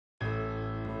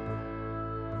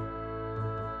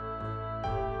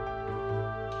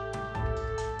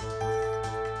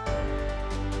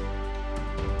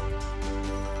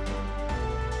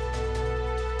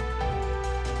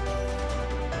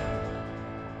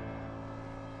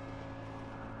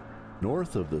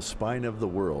North of the spine of the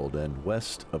world and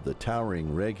west of the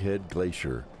towering Reghead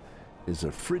Glacier is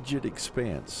a frigid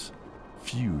expanse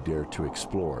few dare to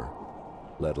explore,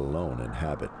 let alone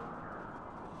inhabit.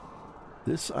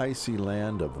 This icy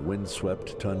land of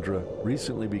windswept tundra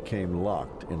recently became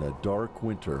locked in a dark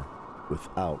winter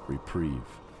without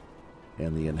reprieve,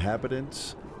 and the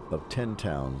inhabitants of 10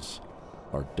 towns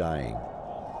are dying.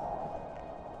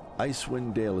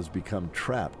 Icewind Dale has become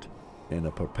trapped in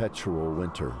a perpetual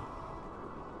winter.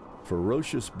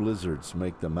 Ferocious blizzards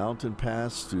make the mountain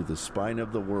pass through the spine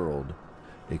of the world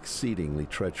exceedingly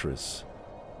treacherous,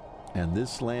 and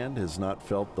this land has not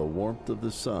felt the warmth of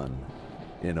the sun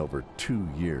in over 2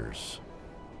 years.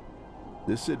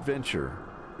 This adventure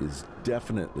is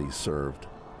definitely served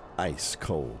ice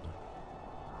cold.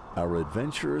 Our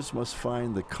adventurers must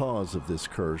find the cause of this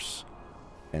curse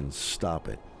and stop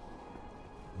it.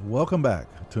 Welcome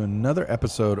back to another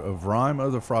episode of Rime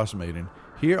of the Frost Maiden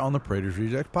here on the Praetor's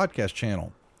Reject podcast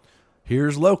channel.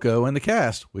 Here's Loco and the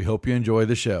cast. We hope you enjoy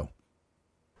the show.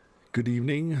 Good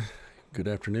evening, good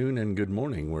afternoon, and good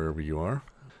morning, wherever you are.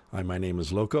 My name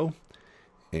is Loco,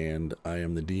 and I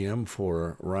am the DM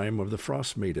for Rime of the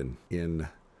Frost Maiden in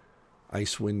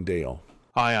Icewind Dale.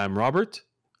 Hi, I'm Robert.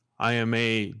 I am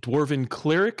a dwarven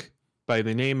cleric by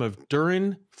the name of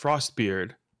Durin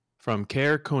Frostbeard from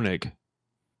Caer Konig.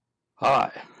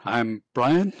 Hi, I'm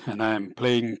Brian, and I'm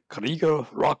playing Kriga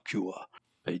Rockjua,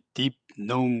 a deep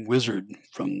gnome wizard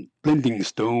from Blending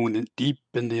Stone deep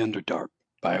in the Underdark,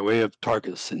 by way of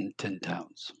Targus in 10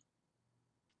 Towns.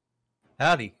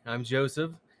 Howdy, I'm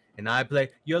Joseph, and I play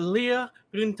Yolia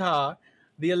Runtar,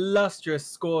 the illustrious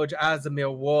Scourge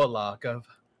Azamir Warlock of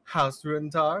House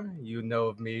Runtar. You know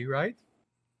of me, right?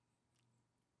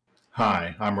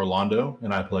 Hi, I'm Rolando,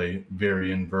 and I play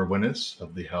Varian Verwinnis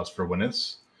of the House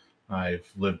Verwinnis.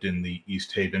 I've lived in the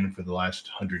East Haven for the last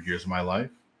 100 years of my life,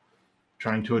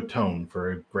 trying to atone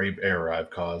for a grave error I've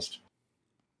caused.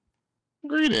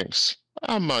 Greetings,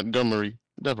 I'm Montgomery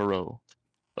Devereaux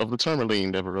of the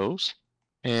Tourmaline Devereaux,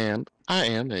 and I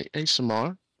am a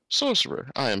ASMR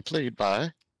sorcerer. I am played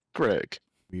by Greg.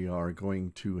 We are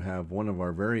going to have one of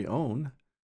our very own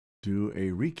do a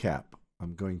recap.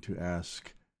 I'm going to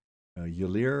ask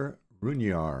Yalir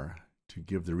Runyar to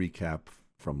give the recap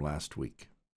from last week.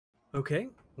 Okay,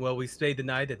 well, we stayed the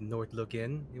night at North Look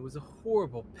Inn. It was a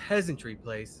horrible peasantry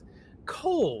place.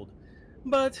 Cold,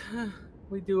 but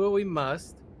we do what we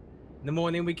must. In the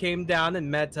morning we came down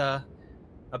and met,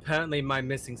 apparently my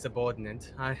missing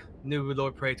subordinate. I knew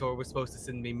Lord Praetor was supposed to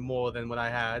send me more than what I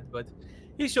had, but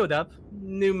he showed up.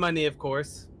 New money, of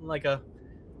course. Like a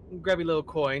grubby little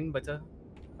coin, but a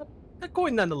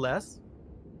coin nonetheless.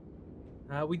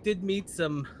 We did meet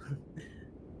some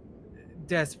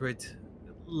desperate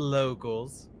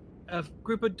locals. A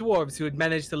group of dwarves who had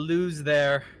managed to lose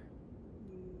their...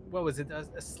 What was it?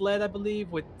 A sled, I believe,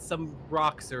 with some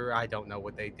rocks, or I don't know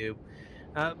what they do.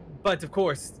 But, of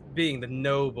course, being the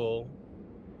noble,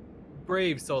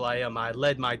 brave soul I am, I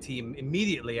led my team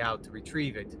immediately out to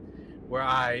retrieve it, where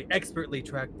I expertly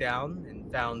tracked down and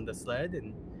found the sled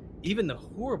and even the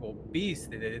horrible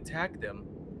beast that had attacked them,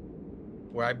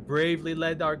 where I bravely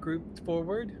led our group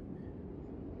forward,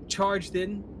 charged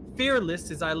in,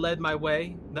 fearless as I led my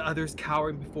way, the others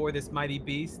cowering before this mighty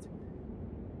beast.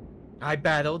 I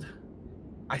battled.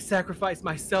 I sacrificed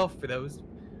myself for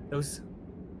those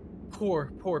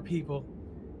poor people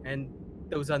and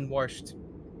those unwashed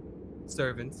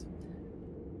servants.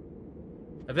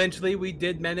 Eventually, we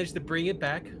did manage to bring it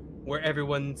back, where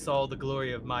everyone saw the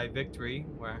glory of my victory,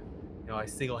 where I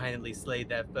single-handedly slayed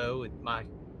that foe with my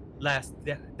last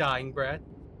dying breath.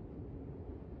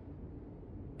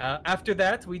 After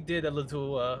that, we did a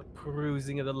little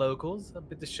perusing of the locals, a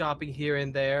bit of shopping here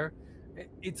and there.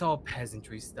 It's all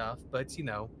peasantry stuff, but,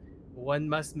 one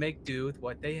must make do with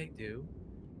what they do.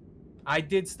 I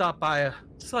did stop by a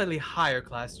slightly higher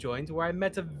class joint where I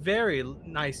met a very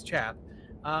nice chap.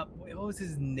 What was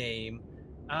his name?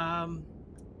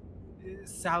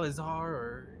 Salazar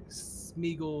or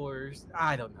Smeagol or...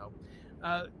 I don't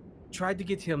know. Tried to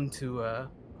get him to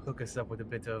hook us up with a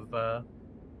bit of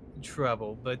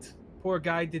trouble, but poor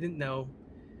guy didn't know.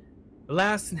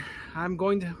 Alas, I'm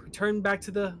going to return back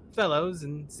to the fellows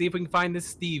and see if we can find this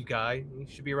Steve guy.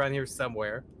 He should be around here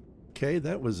somewhere. Okay,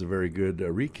 that was a very good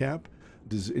recap.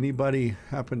 Does anybody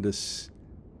happen to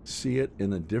see it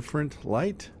in a different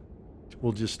light?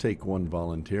 We'll just take one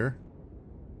volunteer.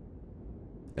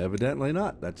 Evidently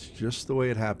not. That's just the way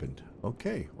it happened.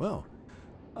 Okay, well.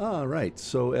 All right,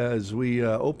 so as we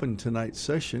open tonight's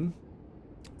session,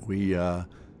 we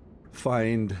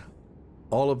find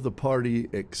all of the party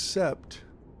except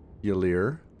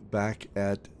Yalir back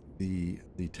at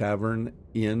the tavern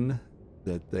inn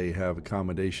that they have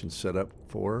accommodations set up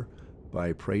for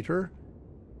by Praetor,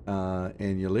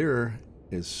 and Yalir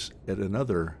is at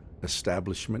another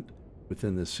establishment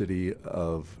within the city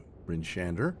of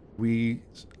Brinshander. We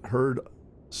heard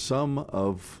some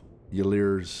of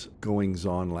Yalir's goings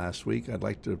on last week. I'd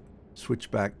like to switch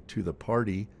back to the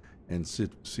party and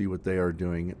see what they are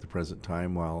doing at the present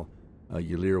time while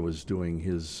Yalir was doing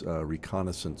his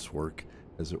reconnaissance work,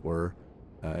 as it were,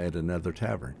 at another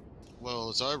tavern. Well,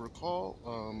 as I recall,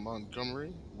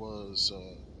 Montgomery was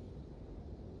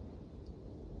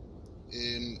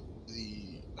in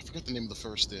the... I forget the name of the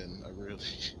first inn. I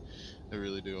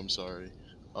really do. I'm sorry.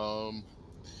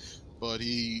 But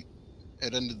he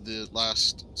had ended the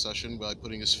last session by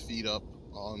putting his feet up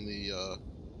on the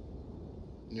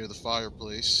near the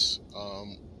fireplace,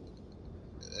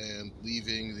 and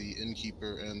leaving the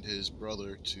innkeeper and his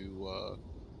brother to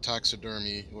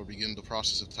taxidermy or begin the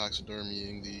process of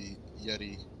taxidermying the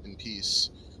Yeti in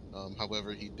peace.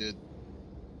 However, he did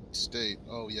state,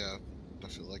 "Oh yeah, I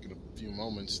feel like in a few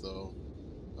moments though,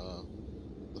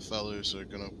 the fellas are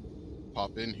gonna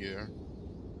pop in here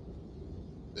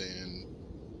and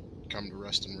come to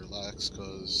rest and relax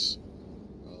because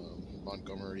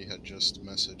Montgomery had just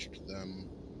messaged them,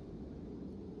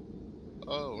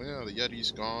 oh yeah, the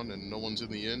Yeti's gone and no one's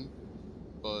in the inn,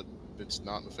 but it's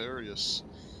not nefarious.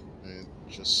 It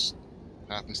just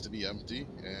happens to be empty,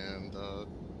 and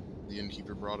the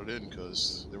innkeeper brought it in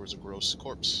because there was a gross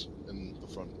corpse in the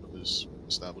front of his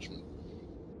establishment."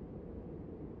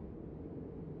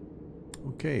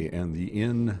 Okay, and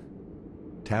the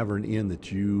tavern inn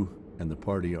that you and the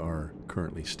party are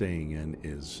currently staying in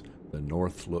is the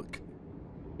Northlook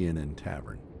Inn and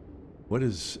Tavern. What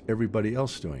is everybody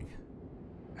else doing?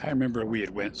 I remember we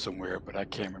had went somewhere, but I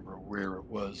can't remember where it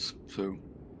was. So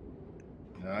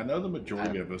I know the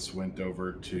majority of us went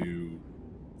over to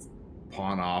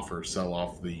pawn off or sell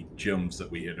off the gems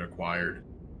that we had acquired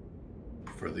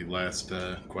for the last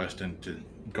quest into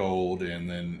gold, and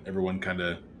then everyone kind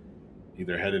of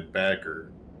either headed back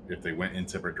or if they went in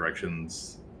separate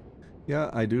directions. Yeah,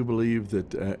 I do believe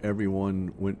that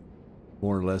everyone went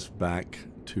more or less back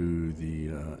to the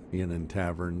inn and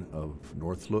tavern of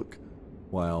Northlook,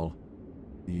 while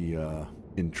the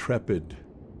intrepid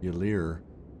Yalir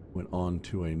went on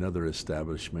to another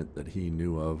establishment that he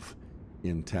knew of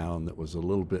in town that was a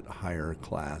little bit higher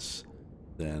class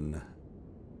than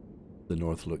the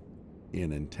Northlook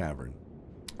Inn and Tavern.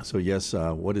 So yes,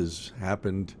 what has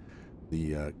happened,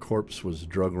 the corpse was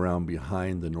drug around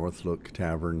behind the Northlook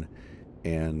Tavern,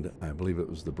 and I believe it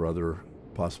was the brother,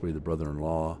 possibly the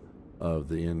brother-in-law of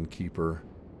the innkeeper,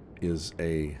 is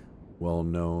a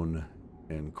well-known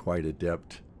and quite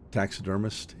adept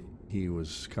taxidermist. He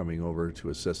was coming over to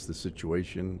assess the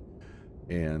situation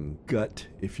and gut,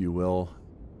 if you will.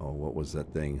 Oh, what was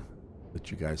that thing that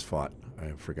you guys fought? I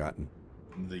have forgotten.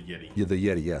 The Yeti. Yeah, the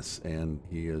Yeti, yes. And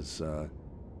he is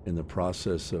in the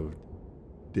process of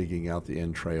digging out the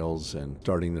entrails and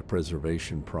starting the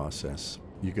preservation process.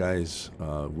 You guys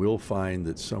will find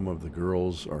that some of the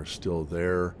girls are still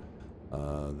there.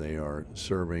 They are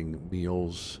serving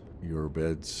meals. Your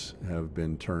beds have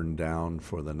been turned down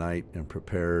for the night and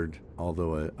prepared,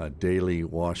 although a daily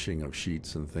washing of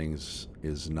sheets and things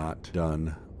is not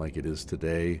done like it is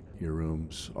today. Your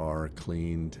rooms are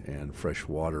cleaned and fresh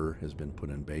water has been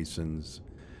put in basins.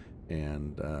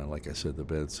 And like I said, the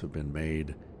beds have been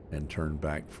made and turned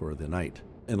back for the night.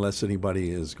 Unless anybody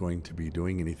is going to be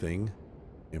doing anything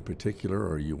in particular,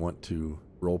 or you want to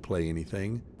role play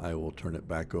anything, I will turn it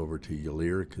back over to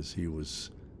Yalir, because he was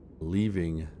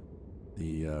leaving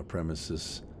the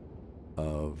premises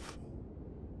of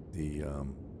the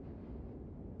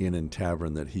inn and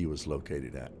tavern that he was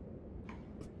located at.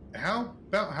 How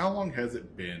long has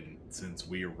it been since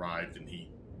we arrived and he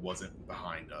wasn't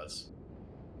behind us?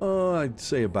 I'd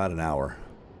say about an hour.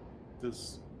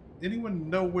 Does anyone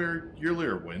know where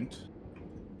Yalir went?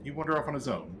 He wandered off on his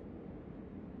own.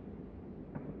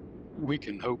 we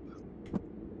can hope.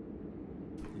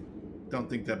 Don't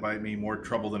think that might mean more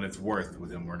trouble than it's worth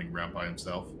with him running around by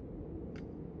himself.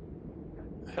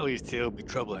 At least he'll be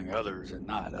troubling others and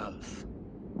not us.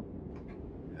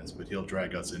 Yes, but he'll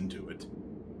drag us into it.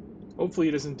 Hopefully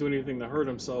he doesn't do anything to hurt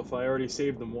himself. I already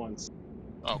saved him once.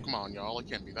 Oh, come on, y'all. It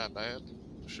can't be that bad.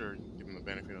 Sure, give him the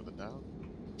benefit of the doubt.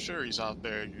 Sure, he's out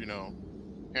there,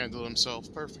 handle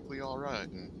himself perfectly all right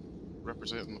and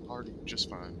representing the party just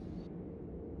fine.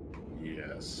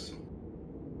 Yes.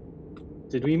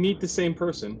 Did we meet the same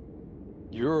person?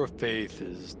 Your faith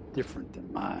is different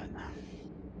than mine.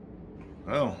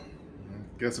 Well,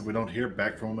 I guess if we don't hear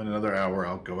back from him in another hour,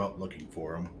 I'll go out looking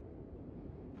for him.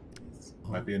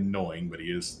 Might be annoying, but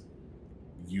he is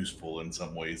useful in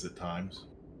some ways at times.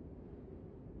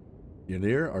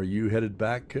 Ynir, are you headed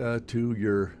back to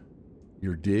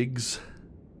your digs?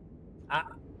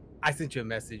 I sent you a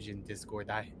message in Discord.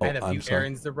 I Oh, had a I'm few sorry.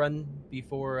 errands to run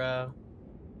before I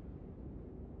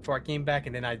came back,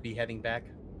 and then I'd be heading back.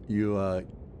 You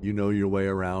know your way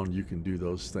around. You can do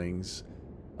those things.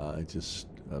 Just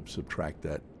subtract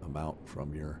that amount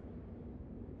from your.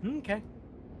 Okay.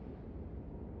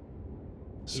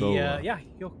 So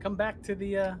You'll come back to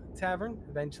the tavern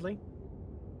eventually.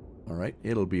 all right,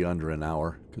 it'll be under an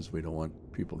hour because we don't want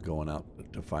people going out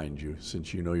to find you.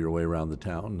 Since you know your way around the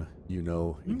town, you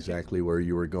know exactly where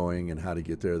you were going and how to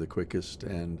get there the quickest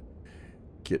and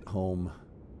get home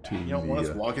to You don't want us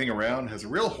the. walking around. Has a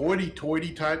real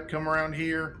hoity-toity type come around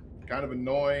here. Kind of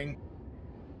annoying.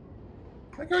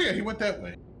 Like, oh yeah, he went that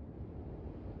way.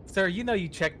 Sir, you know you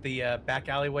checked the back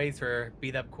alleyways for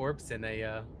beat up corpse and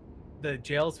the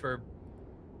jails for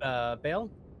bail.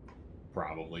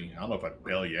 Probably. I don't know if I'd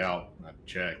bail you out. I'd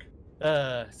check.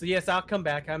 So yes, I'll come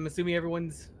back. I'm assuming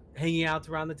everyone's hanging out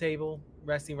around the table,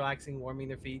 resting, relaxing, warming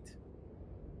their feet.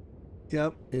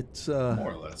 Yep, it's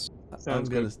More or less. Sounds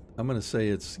good. I'm gonna say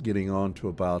it's getting on to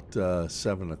about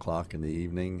 7 o'clock in the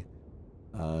evening.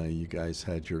 You guys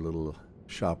had your little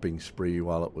shopping spree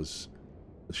while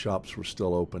the shops were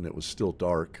still open. It was still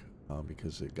dark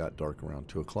because it got dark around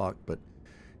 2 o'clock. But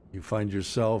you find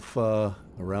yourself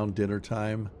around dinner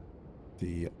time.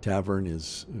 The tavern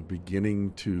is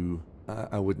beginning to,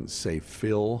 I wouldn't say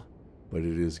fill, but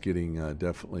it is getting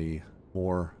definitely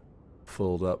more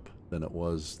filled up than it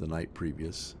was the night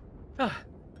previous.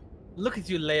 Look at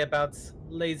you layabouts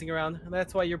lazing around.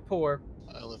 That's why you're poor.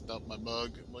 I lift up my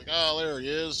mug. I'm like, oh, there he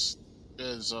is.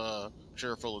 As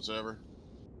cheerful as ever.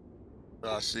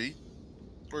 I see.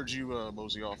 Where'd you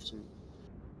mosey off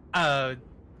to?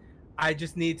 I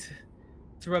just need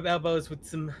to rub elbows with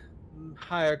some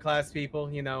higher class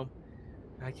people, you know.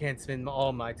 I can't spend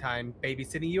all my time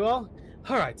babysitting you all.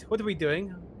 All right, what are we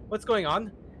doing? What's going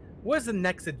on? Where's the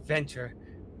next adventure?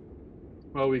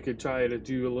 Well, we could try to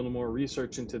do a little more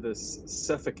research into this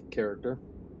Sefik character.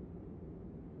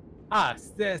 Ah,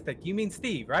 Sethik, you mean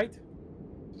Steve, right?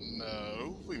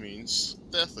 No, we mean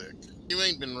Sethik. You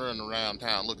ain't been running around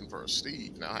town looking for a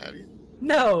Steve, now have you?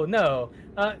 No.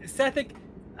 Sethik,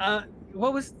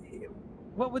 what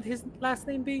would his last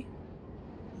name be?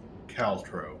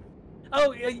 Caltro.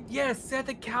 Oh, yes,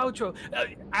 Sethik Caltro.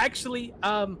 Actually,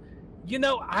 you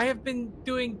know, I have been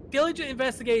doing diligent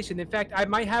investigation. In fact, I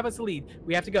might have us a lead.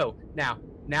 We have to go. Now.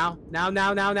 I'm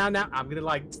gonna,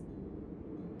 like,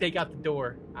 take out the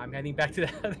door. I'm heading back to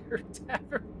the other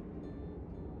tavern.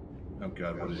 Oh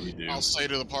god, what did he do? I'll say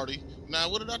to the party, now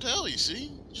what did I tell you,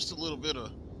 see? Just a little bit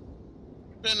of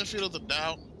benefit of the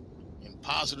doubt and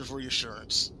positive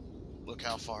reassurance. Look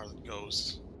how far it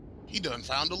goes. He done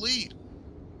found a lead.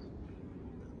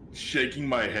 Shaking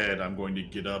my head, I'm going to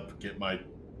get up, get my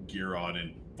gear on,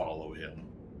 and follow him.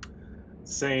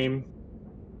 Same.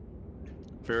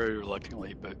 Very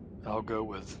reluctantly, but I'll go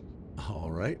with.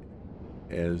 All right.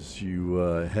 As you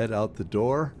head out the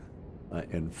door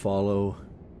and follow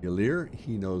Ilir,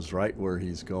 he knows right where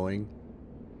he's going.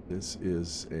 This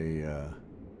is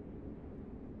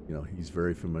he's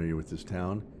very familiar with this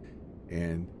town,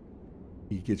 and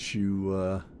he gets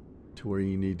you to where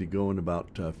you need to go in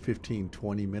about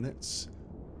 15-20 minutes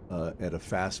at a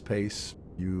fast pace.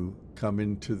 You come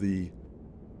into the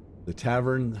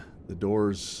tavern, the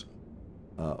doors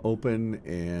open,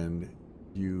 and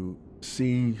you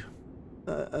see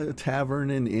a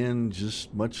tavern and inn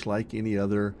just much like any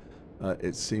other.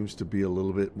 It seems to be a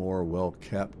little bit more well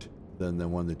kept than the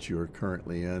one that you're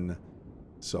currently in.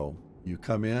 So you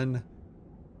come in,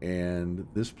 and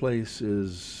this place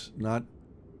is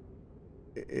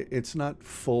it's not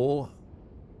full,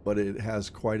 but it has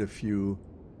quite a few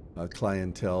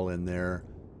clientele in there.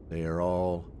 They are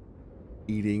all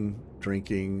eating,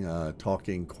 drinking,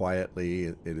 talking quietly.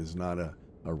 It is not a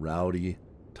rowdy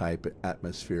type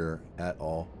atmosphere at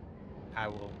all. I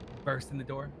will burst in the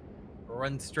door,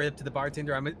 run straight up to the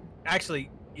bartender.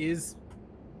 Is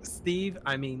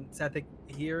Sethik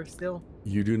here still?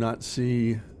 You do not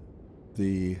see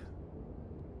the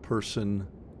person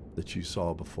that you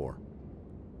saw before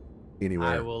anywhere.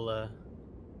 I will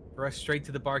rush straight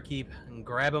to the barkeep and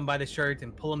grab him by the shirt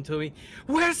and pull him to me.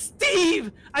 Where's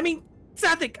Steve?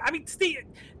 Sethik. Steve,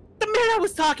 the man I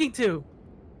was talking to.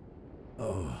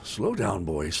 Oh, slow down,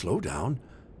 boy. Slow down.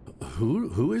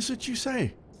 Who is it you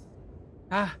say?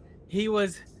 He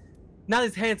was not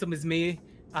as handsome as me.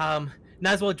 Not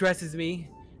as well dressed as me.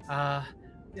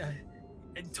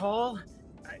 Tall.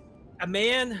 A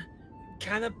man,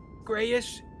 kind of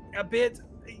grayish. a bit,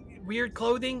 weird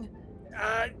clothing.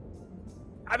 I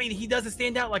mean, he doesn't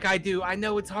stand out like I do. I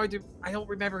know it's hard to. I don't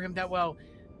remember him that well.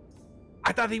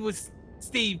 I thought he was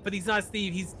Steve, but he's not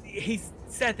Steve. He's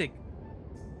Sethic.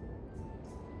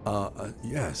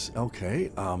 Yes,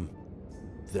 okay.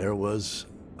 There was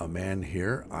a man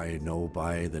here I know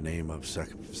by the name of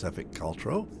Sefik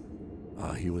Caltro.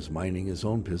 He was minding his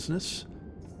own business.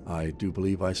 I do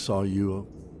believe I saw you,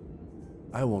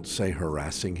 I won't say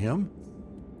harassing him,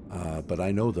 but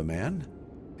I know the man.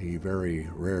 He very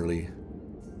rarely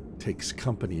takes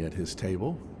company at his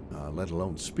table, let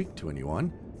alone speak to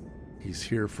anyone. He's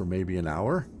here for maybe an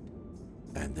hour,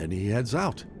 and then he heads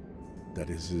out. That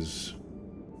is his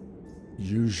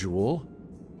usual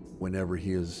whenever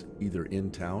he is either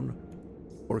in town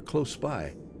or close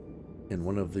by in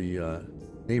one of the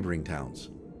neighboring towns.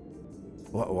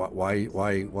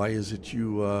 Why is it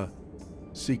you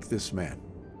seek this man?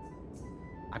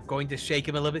 I'm going to shake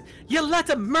him a little bit. You let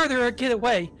a murderer get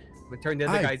away! I'm gonna turn to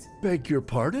the other guys. Beg your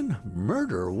pardon?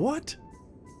 Murder? What?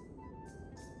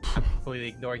 I'm completely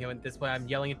ignoring him at this point. I'm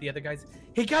yelling at the other guys.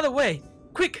 He got away!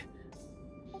 Quick!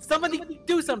 Somebody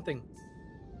do something!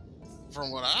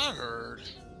 From what I heard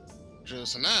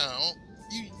just now,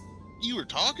 you were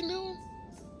talking to him?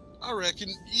 I reckon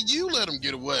you let him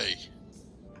get away.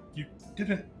 You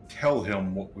didn't tell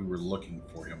him what we were looking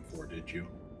for him for, did you?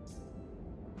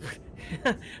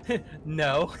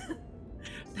 No.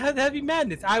 That'd be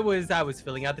madness. I was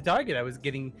filling out the target. I was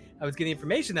getting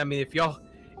information. I mean, if y'all.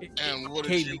 And what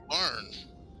did you learn?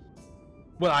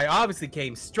 Well, I obviously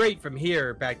came straight from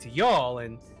here back to y'all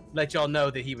and let y'all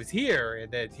know that he was here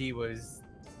and that he was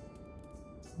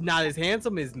not as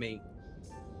handsome as me.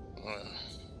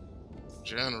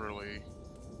 Generally,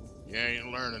 you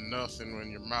ain't learning nothing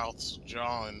when your mouth's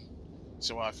jawing,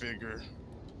 so I figure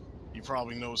he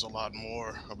probably knows a lot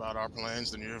more about our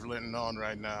plans than you're letting on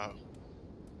right now.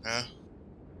 Huh?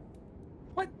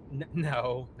 What?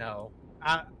 No.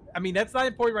 I mean, that's not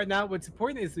important right now. What's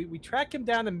important is we track him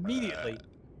down immediately.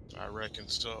 I reckon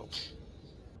so.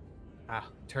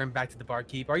 Turn back to the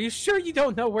barkeep. Are you sure you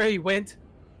don't know where he went?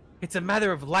 It's a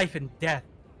matter of life and death.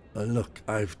 Look,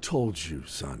 I've told you,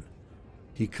 son.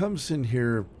 He comes in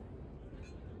here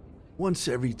once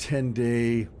every 10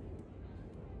 days.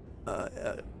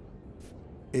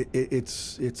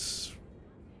 It's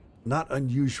not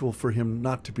unusual for him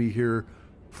not to be here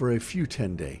for a few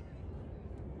 10 days.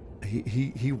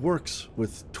 He works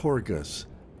with Torgas.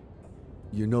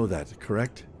 You know that,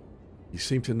 correct? You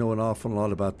seem to know an awful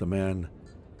lot about the man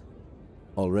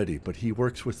already, but he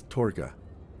works with Torga.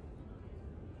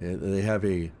 They have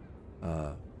a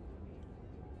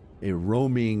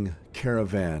roaming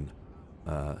caravan,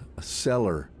 a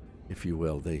cellar, if you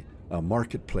will, a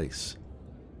marketplace.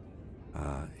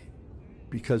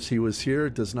 Because he was here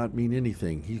does not mean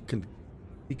anything. He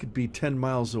could be 10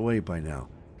 miles away by now.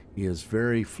 He is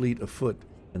very fleet of foot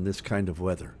in this kind of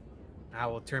weather. I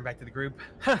will turn back to the group.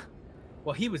 Huh.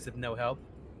 Well, he was of no help.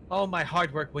 All my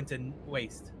hard work went to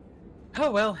waste.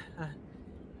 Oh well.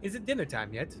 Is it dinner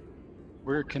time yet?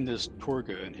 Where can this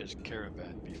Torga and his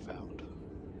caravan be found?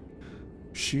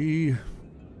 She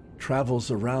travels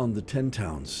around the 10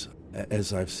 towns,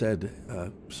 as I've said,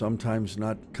 sometimes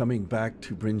not coming back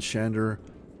to Bryn Shander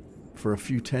for a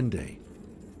few 10 days.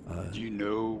 Do you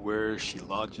know where she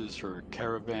lodges her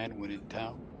caravan when in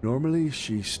town? Normally,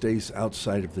 she stays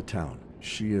outside of the town.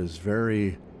 She is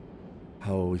very,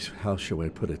 how shall I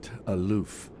put it,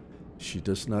 aloof. She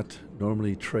does not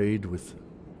normally trade with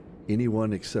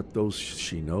anyone except those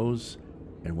she knows,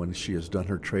 and when she has done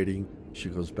her trading, she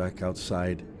goes back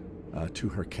outside to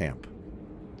her camp.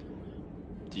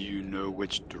 Do you know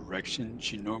which direction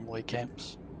she normally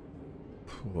camps?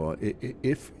 Well,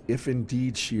 if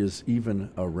indeed she is even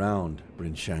around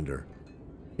Bryn Shander,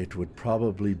 it would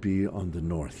probably be on the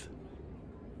north.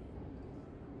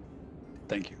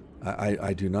 Thank you.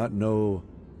 I do not know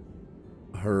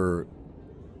her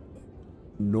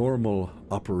normal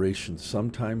operations.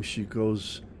 Sometimes she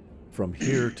goes from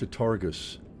here to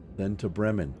Torgas, then to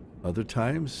Bremen. Other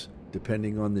times,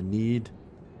 depending on the need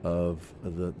of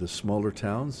the smaller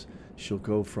towns, she'll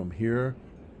go from here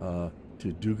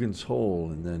to Dugan's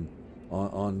Hole and then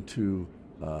on to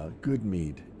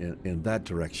Goodmead in that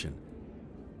direction.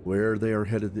 Where they are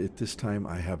headed at this time,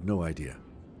 I have no idea.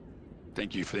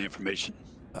 Thank you for the information.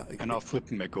 And I'll flip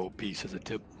him a gold piece as a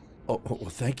tip. Oh, well,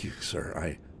 thank you,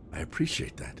 sir. I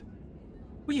appreciate that.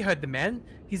 We heard the man.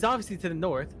 He's obviously to the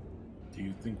north. Do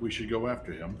you think we should go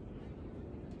after him?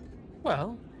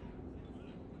 Well,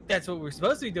 that's what we're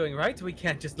supposed to be doing, right? We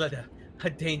can't just let a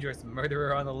dangerous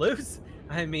murderer on the loose.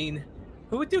 I mean,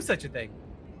 who would do such a thing?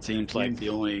 Seems like the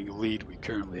only lead we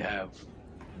currently have.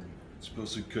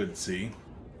 Suppose we could see.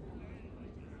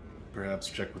 Perhaps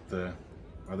check with the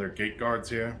other gate guards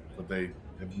here. Would they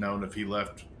have known if he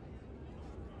left?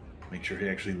 Make sure he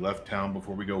actually left town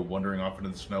before we go wandering off into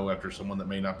the snow after someone that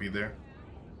may not be there.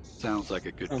 Sounds like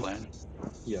a good plan.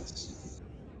 Yes.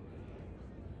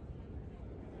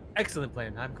 Excellent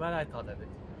plan. I'm glad I thought of it.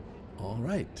 All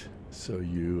right. So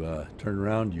you turn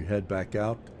around, you head back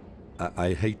out.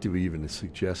 I hate to even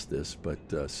suggest this, but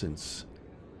since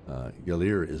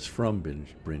Yalir is from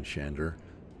Bryn Shander,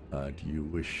 do you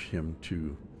wish him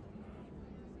to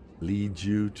lead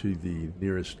you to the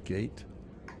nearest gate?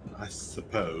 I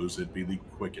suppose it'd be the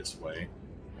quickest way.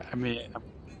 I mean,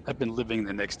 I've been living in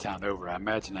the next town over. I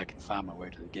imagine I can find my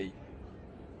way to the gate.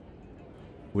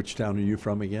 Which town are you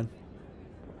from again?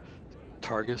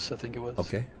 Targus, I think it was.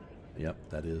 Okay. Yep,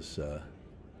 that is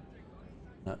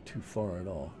not too far at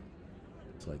all.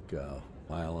 It's like a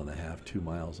mile and a half, 2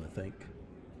 miles, I think.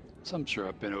 So I'm sure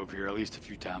I've been over here at least a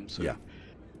few times, so Yeah.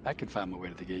 I can find my way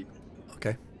to the gate.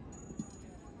 Okay.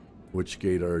 Which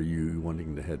gate are you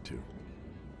wanting to head to?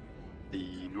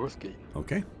 The north gate.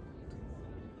 Okay.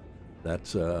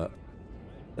 That's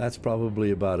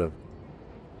probably about a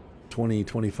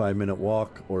 20-25 minute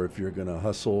walk, or if you're going to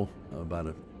hustle, about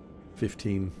a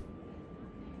 15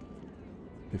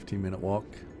 minute walk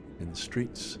in the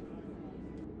streets.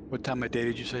 What time of day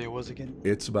did you say it was again?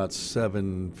 It's about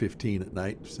 7:15 at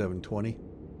night, 7:20.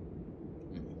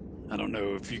 I don't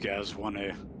know if you guys want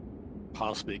to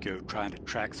possibly go trying to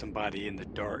track somebody in the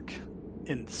dark,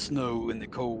 in the snow, in the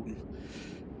cold.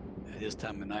 At this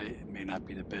time of night, it may not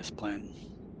be the best plan.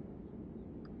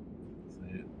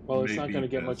 Well, it's not going to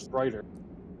get much brighter.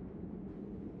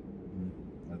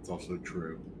 That's also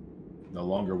true. The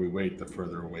longer we wait, the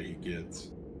further away he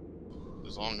gets.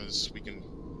 As long as we can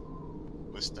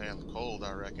withstand the cold,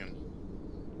 I reckon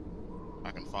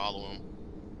I can follow him,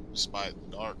 despite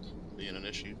the dark being an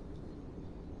issue.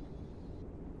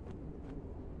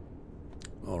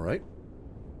 All right.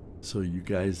 So you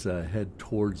guys head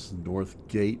towards the north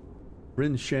gate.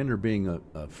 Bryn Shander being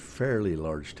a fairly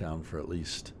large town for at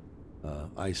least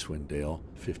Icewind Dale,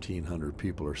 1,500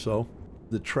 people or so.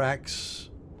 The tracks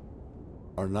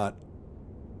are not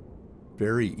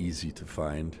very easy to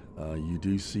find. You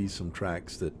do see some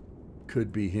tracks that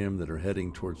could be him that are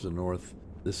heading towards the north.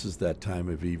 This is that time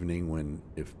of evening when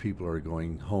if people are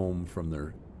going home from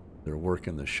their work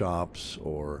in the shops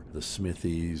or the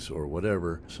smithies or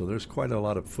whatever. So there's quite a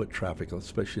lot of foot traffic,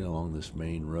 especially along this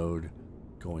main road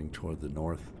going toward the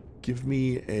north. Give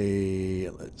me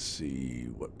let's see,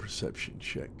 what perception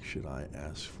check should I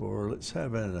ask for?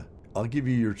 I'll give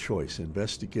you your choice,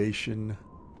 investigation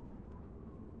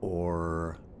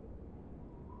or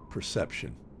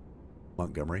perception.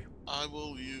 Montgomery. I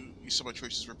will you said my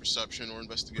choices were perception or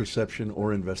investigation? Perception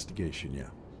or investigation, yeah.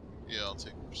 Yeah, I'll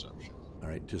take perception. All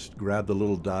right, just grab the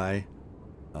little die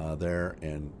there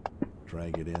and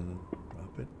drag it in,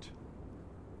 drop it.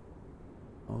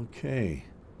 Okay.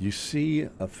 You see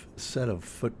a set of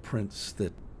footprints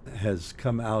that has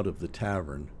come out of the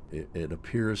tavern. It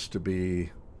appears to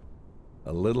be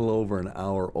a little over an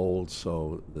hour old,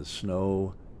 so the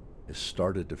snow has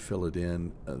started to fill it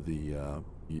in.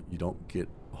 You don't get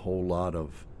a whole lot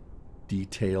of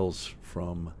details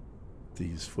from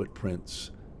these footprints,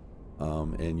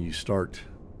 and you start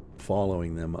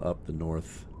following them up the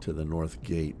north to the north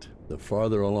gate. The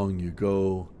farther along you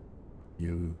go,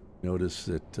 you notice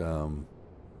that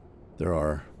there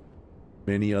are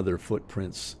many other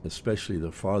footprints, especially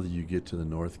the farther you get to the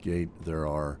north gate. There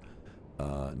are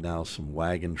now some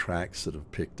wagon tracks that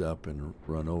have picked up and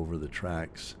run over the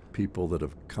tracks, people that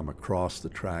have come across the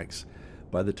tracks.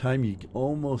 By the time you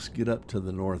almost get up to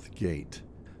the north gate,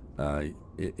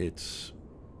 it's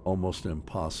almost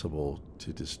impossible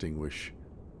to distinguish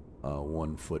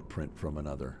one footprint from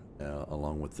another,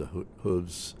 along with the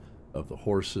hooves of the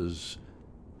horses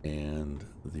and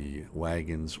the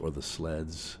wagons or the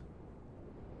sleds.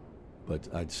 But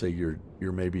I'd say you're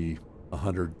maybe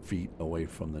 100 feet away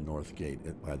from the north gate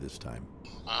by this time.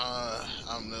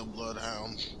 I'm no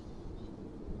bloodhound.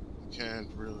 Can't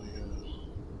really,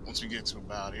 once we get to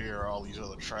about here, all these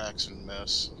other tracks and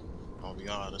mess, I'll be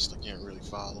honest, I can't really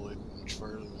follow it much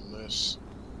further than this.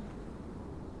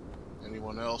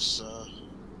 Anyone else, a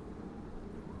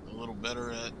little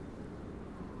better at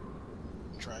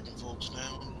tracking folks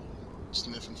down,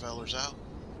 sniffing fellers out?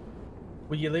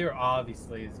 Well, Yalir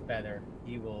obviously is better.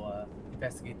 He will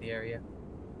investigate the area.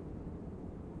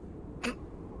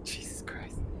 Jesus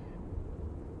Christ.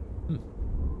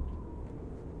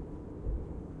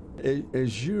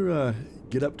 As you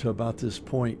get up to about this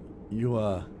point,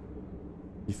 you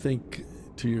think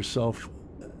to yourself,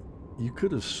 you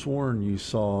could have sworn you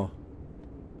saw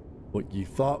what you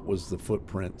thought was the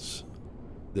footprints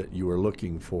that you were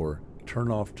looking for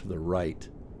turn off to the right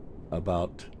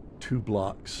about 2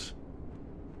 blocks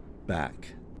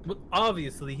back. Well,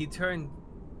 obviously, he turned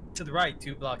to the right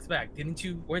 2 blocks back.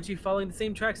 Weren't you following the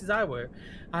same tracks as I were?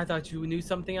 I thought you knew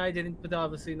something I didn't, but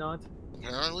obviously not.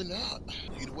 Apparently not.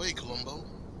 Lead away, Columbo.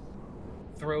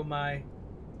 Throw my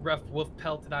rough wolf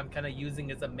pelt that I'm kind of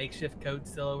using as a makeshift coat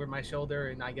still over my shoulder,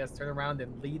 and I guess turn around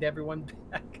and lead everyone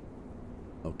back.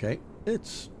 Okay.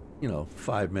 It's,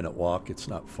 5-minute walk. It's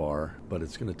not far, but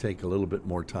it's going to take a little bit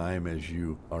more time as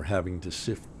you are having to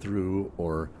sift through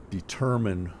or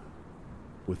determine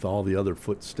with all the other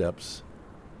footsteps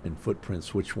and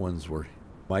footprints which ones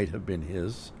might have been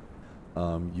his.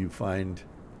 You find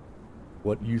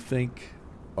what you think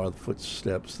are the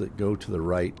footsteps that go to the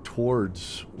right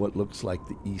towards what looks like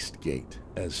the east gate.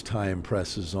 As time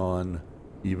presses on,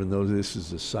 even though this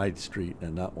is a side street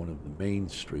and not one of the main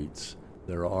streets,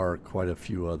 there are quite a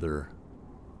few other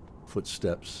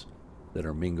footsteps that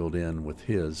are mingled in with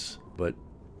his, but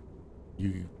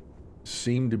you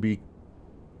seem to be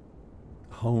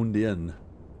honed in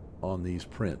on these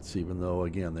prints, even though,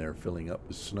 again, they're filling up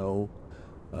with snow.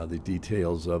 The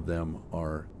details of them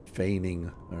are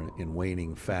feigning and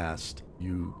waning fast.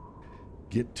 You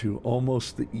get to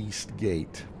almost the east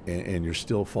gate, and you're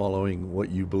still following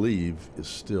what you believe is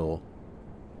still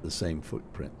the same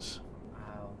footprints.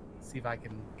 I'll see if I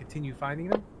can continue finding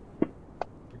them.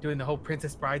 We're doing the whole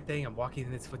Princess Bride thing. I'm walking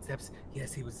in his footsteps.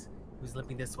 Yes, he was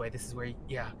limping this way. This is where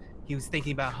he was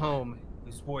thinking about home. He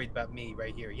was worried about me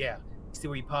right here. Yeah. You see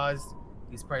where he paused?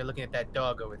 He was probably looking at that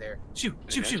dog over there. Shoot.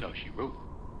 That's how she wrote.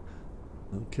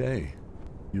 Okay.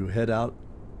 You head out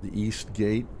the east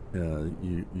gate.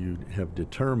 You have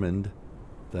determined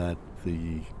that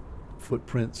the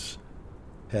footprints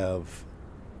have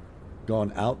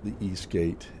gone out the east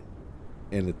gate,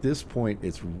 and at this point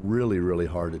it's really, really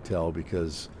hard to tell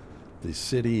because the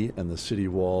city and the city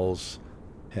walls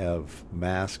have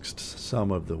masked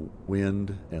some of the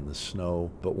wind and the snow.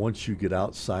 But once you get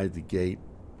outside the gate,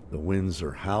 the winds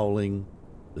are howling.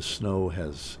 The snow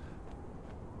has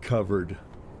covered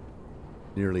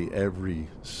nearly every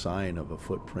sign of a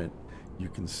footprint. You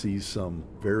can see some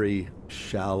very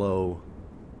shallow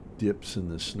dips in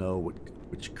the snow,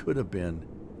 which could have been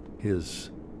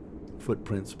his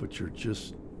footprints, but you're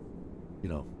just,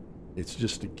 it's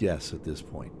just a guess at this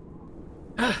point.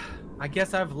 I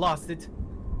guess I've lost it.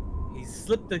 He's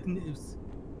slipped the noose,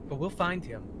 but we'll find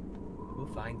him.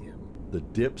 We'll find him. The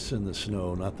dips in the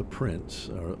snow, not the prints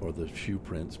or the shoe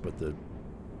prints, but the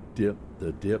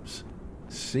dips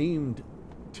seemed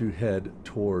to head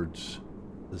towards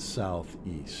the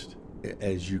southeast.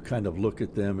 As you kind of look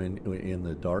at them in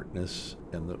the darkness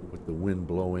and with the wind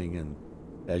blowing, and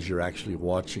as you're actually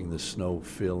watching the snow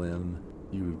fill in,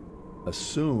 you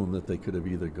assume that they could have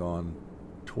either gone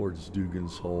towards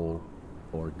Dugan's Hole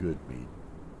or Goodmead.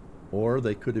 Or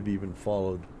they could have even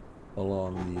followed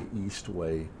along the east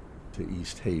way to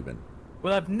East Haven.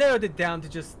 Well, I've narrowed it down to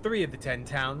just 3 of the 10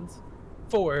 towns.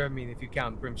 4, if you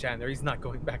count Brimshander. He's not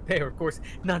going back there, of course.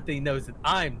 Not that he knows that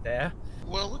I'm there.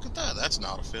 Well, look at that. That's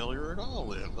not a failure at all,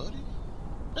 then, buddy.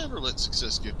 Never let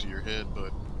success get to your head,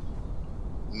 but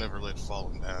never let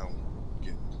falling down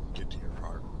get to your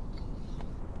heart.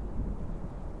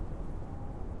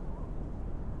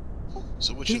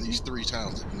 So which of these 3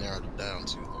 towns have you narrowed it down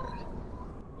to there?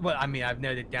 Well, I've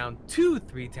narrowed it down to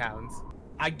 3 towns.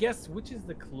 I guess which is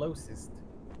the closest?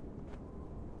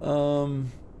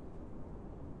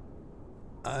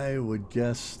 I would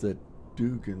guess that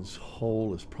Dugan's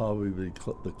Hole is probably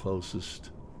the closest.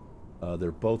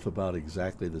 They're both about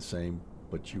exactly the same,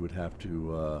 but you would have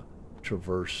to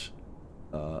traverse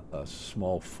a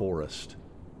small forest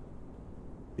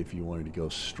if you wanted to go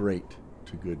straight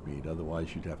to Goodmead.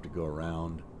 Otherwise, you'd have to go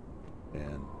around,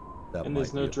 and that. And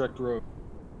there's no direct road.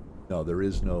 No, there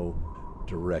is no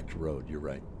direct road. You're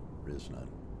right. There is none.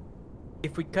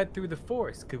 If we cut through the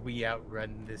forest, could we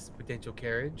outrun this potential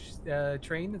carriage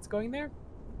train that's going there?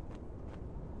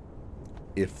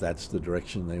 If that's the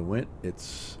direction they went,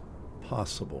 it's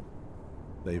possible.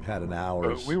 They've had an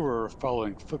hour. But we were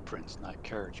following footprints, not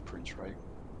carriage prints, right?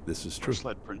 This is Or true.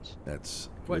 sled prints. That's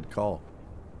a good call.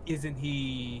 Isn't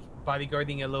he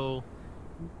bodyguarding a little,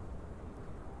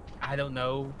 I don't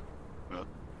know. Well,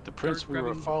 the prints we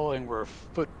were following were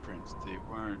footprints. They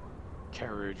weren't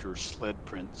carriage or sled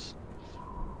prints.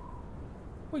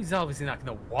 Well, he's obviously not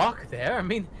going to walk there.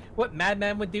 What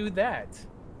madman would do that?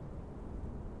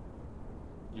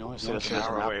 You only said it's an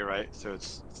hour away, right? So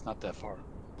it's not that far.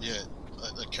 Yeah,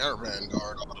 the caravan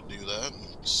guard ought to do that,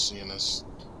 seeing as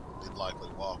they'd likely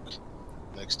walk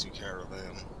next to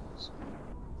caravan.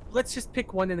 let's just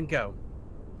pick one and then go.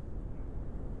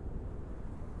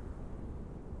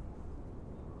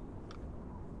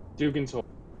 Dugan's Hole.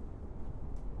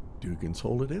 Dugan's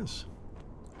Hole it is.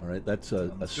 All right, that's a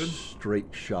Sounds good. straight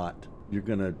shot. You're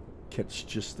going to catch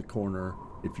just the corner.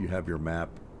 If you have your map,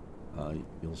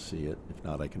 you'll see it. If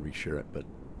not, I can reshare it, but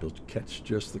you'll catch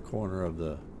just the corner of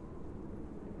the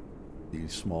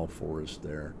small forest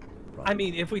there. I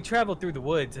mean, if we travel through the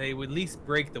woods, it would at least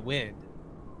break the wind.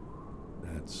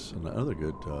 That's another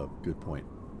good point.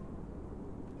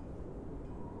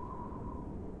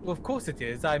 Well, of course it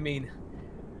is. I mean,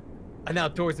 an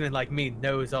outdoorsman like me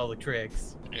knows all the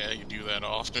tricks. Yeah, you do that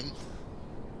often.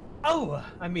 Oh,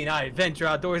 I mean, I adventure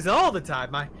outdoors all the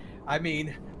time. I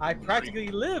mean, I practically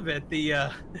live at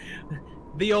the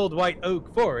old white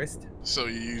oak forest. So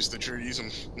you use the trees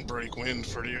and break wind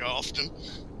pretty often.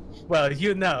 Well,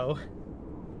 you know.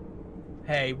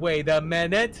 Hey, wait a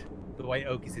minute. The white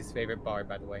oak is his favorite bar,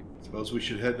 by the way. Suppose we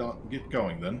should get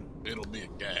going then. It'll be a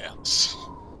gas.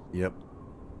 Yep.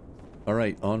 All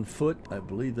right, on foot, I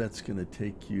believe that's going to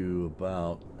take you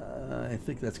about, I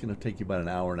think that's going to take you about an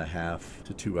hour and a half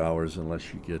to 2 hours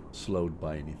unless you get slowed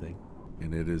by anything.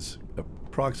 And it is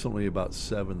approximately about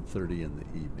 7:30 in the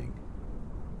evening.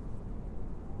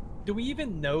 Do we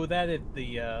even know that if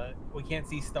we can't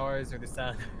see stars or the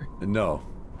sun? No,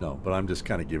 but I'm just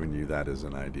kind of giving you that as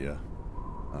an idea.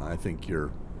 I think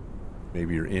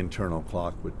maybe your internal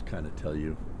clock would kind of tell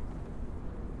you.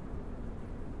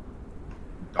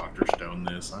 Dr. Stone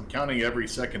this. I'm counting every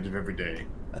second of every day.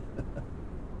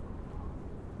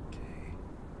 Okay.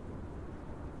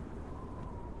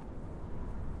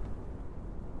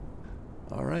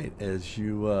 All right, as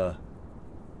you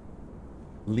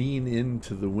lean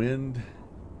into the wind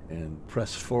and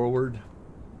press forward,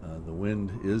 the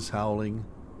wind is howling,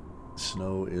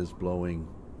 snow is blowing,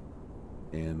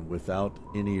 and without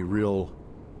any real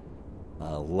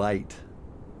light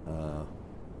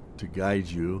to guide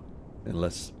you,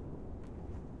 unless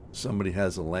somebody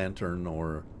has a lantern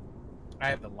or... I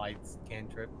have the lights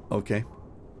cantrip. Okay.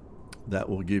 That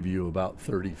will give you about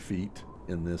 30 feet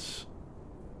in this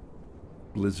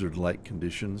blizzard-like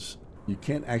conditions. You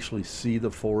can't actually see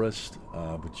the forest,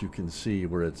 but you can see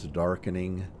where it's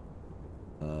darkening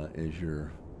as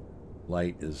your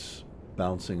light is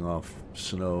bouncing off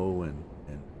snow and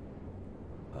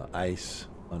ice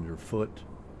underfoot.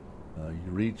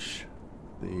 You reach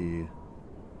the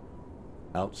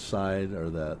outside or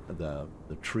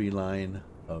the tree line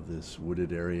of this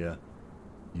wooded area.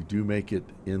 You do make it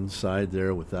inside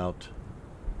there without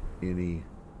any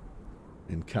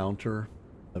encounter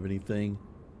of anything.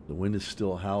 The wind is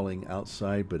still howling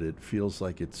outside, but it feels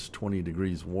like it's 20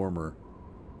 degrees warmer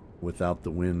without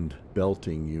the wind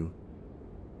belting you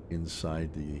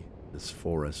inside this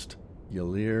forest.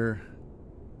 Yalir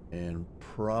and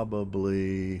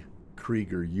probably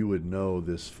Krieger, you would know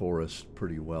this forest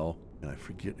pretty well. And I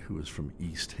forget who was from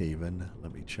East Haven.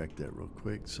 Let me check that real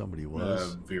quick. Somebody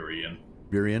was. Virian.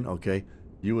 Virian, okay.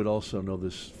 You would also know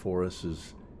this forest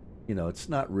is, it's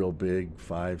not real big,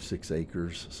 5-6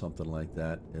 acres, something like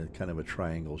that. Kind of a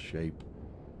triangle shape.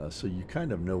 So you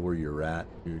kind of know where you're at.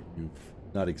 You're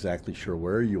not exactly sure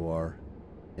where you are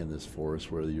in this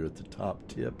forest, whether you're at the top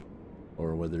tip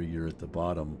or whether you're at the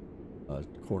bottom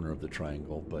corner of the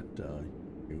triangle, but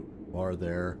you are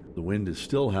there. The wind is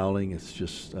still howling. It's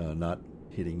just not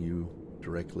hitting you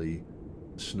directly.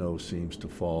 Snow seems to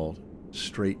fall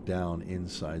straight down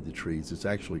inside the trees. It's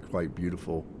actually quite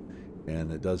beautiful,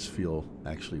 and it does feel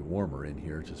actually warmer in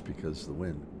here just because the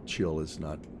wind chill is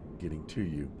not getting to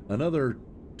you. Another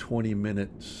 20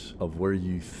 minutes of where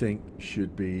you think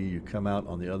should be. You come out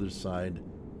on the other side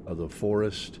of the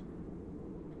forest,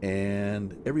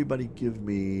 and everybody give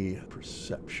me a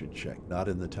perception check. Not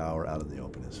in the tower, out in the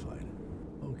open is fine.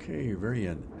 Okay, very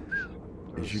in.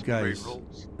 As you guys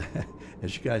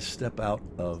step out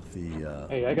of the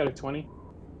Hey, I got a 20.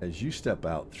 as you step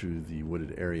out through the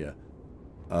wooded area,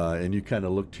 and you kind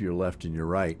of look to your left and your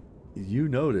right, you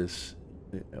notice,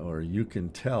 or you can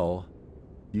tell,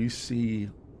 you see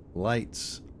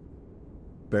lights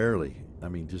barely. I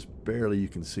mean, just barely you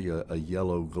can see a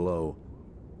yellow glow.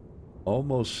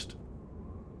 Almost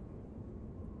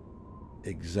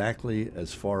exactly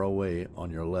as far away on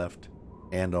your left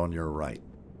and on your right.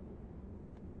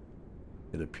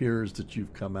 It appears that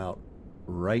you've come out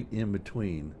right in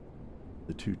between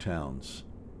the two towns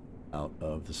out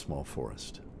of the small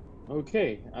forest.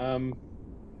 Okay.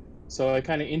 So I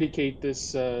kind of indicate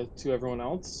this to everyone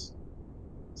else.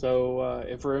 So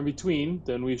if we're in between,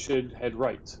 then we should head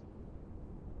right.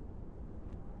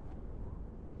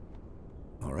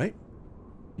 All right.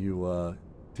 You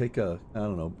take a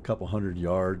couple hundred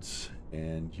yards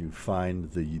and you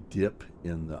find the dip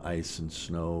in the ice and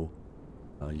snow.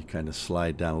 You kind of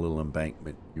slide down a little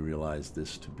embankment. You realize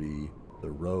this to be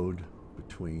the road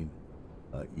between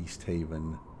East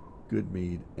Haven,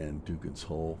 Goodmead, and Dugan's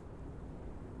Hole.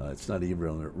 It's not even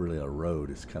really a road.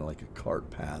 It's kind of like a cart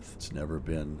path. It's never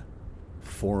been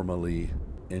formally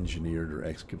engineered or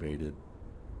excavated,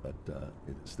 but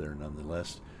it is there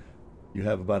nonetheless. You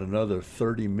have about another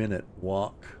 30-minute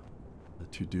walk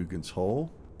to Dugan's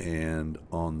Hole, and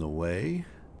on the way,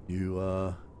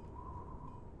 you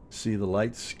see the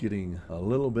lights getting a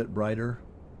little bit brighter.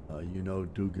 You know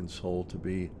Dugan's Hole to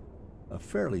be a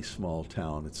fairly small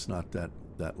town. It's not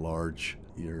that large.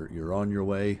 You're on your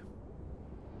way,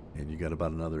 and you got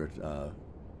about another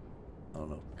I don't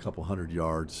know, a couple hundred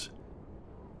yards,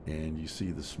 and you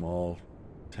see the small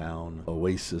town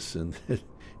oasis in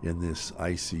this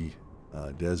icy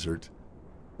desert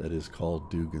that is called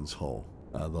Dugan's Hole.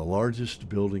 The largest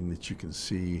building that you can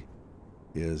see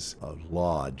is a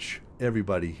lodge.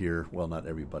 Everybody here, well, not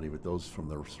everybody, but those from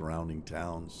the surrounding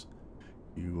towns,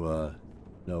 you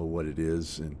know what it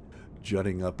is. And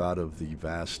jutting up out of the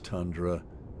vast tundra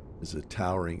is a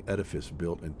towering edifice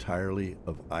built entirely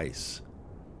of ice.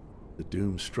 The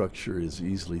dome structure is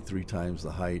easily 3 times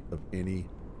the height of any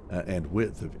and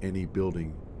width of any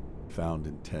building found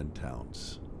in 10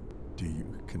 towns. Do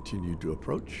you continue to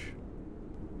approach?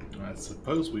 I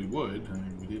suppose we would. I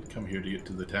mean, we did come here to get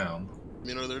to the town. I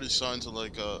mean, are there any signs of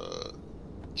like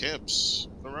camps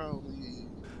around the?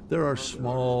 There are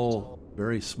small,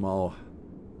 very small,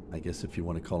 I guess if you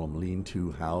want to call them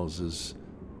lean-to houses,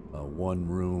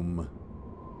 one-room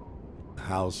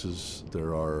houses.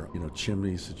 There are,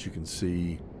 chimneys that you can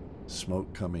see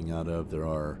smoke coming out of. There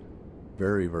are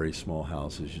very, very small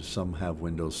houses. Some have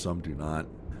windows, some do not.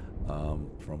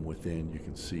 From within, you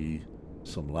can see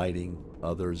some lighting.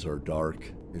 Others are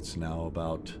dark. It's now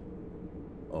about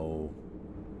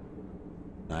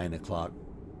 9 o'clock,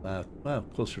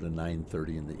 closer to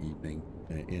 9:30 in the evening.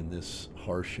 In this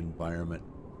harsh environment,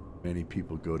 many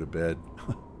people go to bed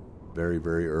very,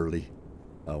 very early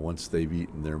once they've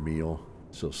eaten their meal.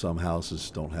 So some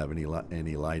houses don't have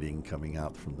any lighting coming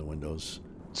out from the windows.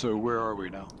 So where are we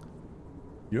now?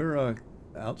 You're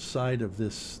outside of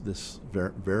this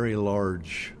very, very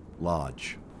large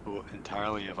lodge. Oh,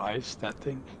 entirely of ice, that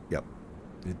thing? Yep.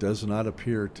 It does not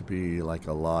appear to be like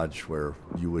a lodge where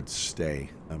you would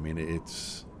stay. I mean,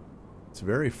 it's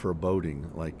very foreboding.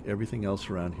 Like everything else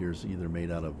around here is either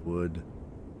made out of wood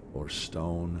or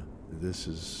stone. This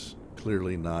is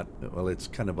clearly not. Well, it's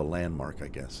kind of a landmark, I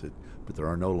guess. But there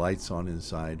are no lights on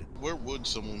inside. Where would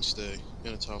someone stay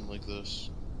in a town like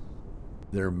this?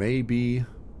 There may be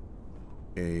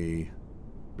a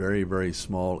very, very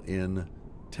small inn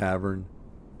tavern,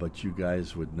 but you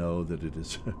guys would know that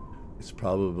it's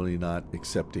probably not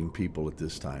accepting people at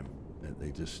this time.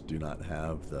 They just do not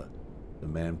have the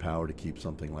manpower to keep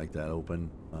something like that open.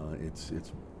 It's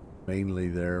mainly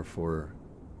there for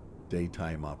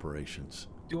daytime operations.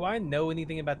 Do I know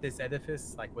anything about this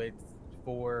edifice? Like what it's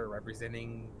for,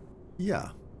 representing? Yeah.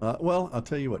 Well, I'll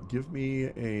tell you what. Give me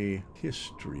a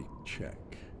history check.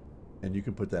 And you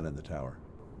can put that in the tower.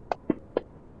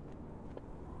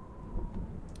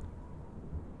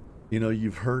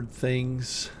 You've heard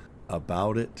things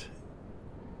about it.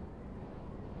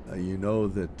 You know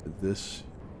that this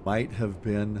might have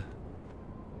been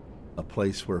a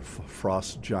place where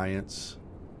frost giants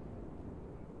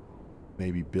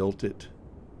maybe built it.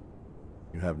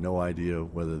 You have no idea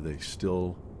whether they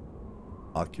still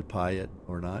occupy it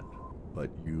or not, but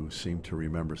you seem to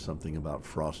remember something about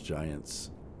frost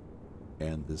giants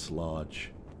and this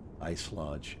lodge, ice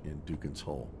lodge in Dugan's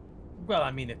Hole. Well,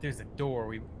 I mean, if there's a door,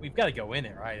 we've got to go in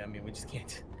it, right? I mean, we just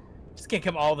can't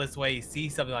come all this way, see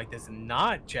something like this, and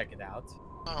not check it out.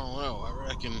 I don't know. I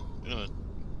reckon in a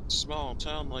small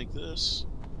town like this,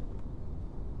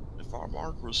 if our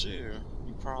mark was here,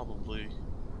 we'd probably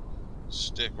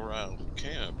stick around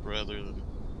camp rather than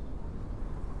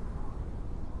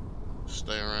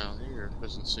stay around here.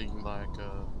 Doesn't seem like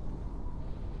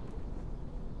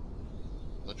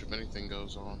much of anything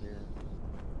goes on here.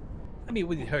 I mean, it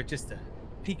wouldn't hurt just to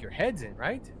peek your heads in,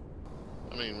 right?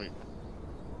 I mean,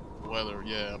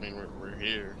 we're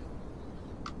here.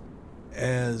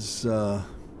 As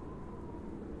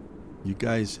you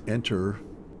guys enter,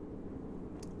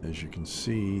 as you can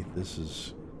see, this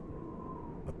is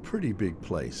a pretty big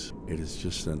place. It is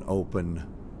just an open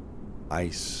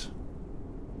ice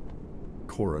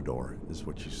corridor is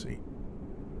what you see.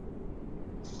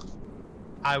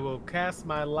 I will cast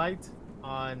my light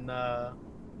on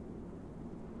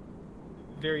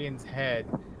Varian's head.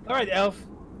 All right, Elf.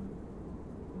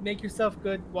 Make yourself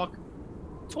good. Walk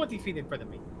 20 feet in front of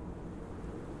me.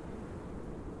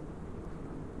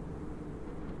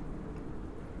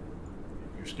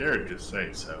 If you're scared, just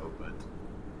say so, but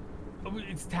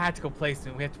It's tactical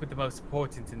placement. We have to put the most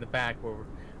important in the back where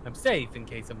I'm safe in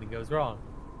case something goes wrong.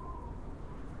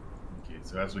 okay,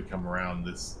 so as we come around,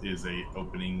 this is a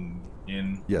opening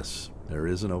in. Yes, there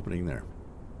is an opening there.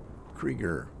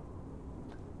 Krieger,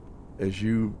 as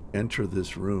you enter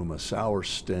this room, a sour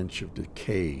stench of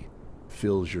decay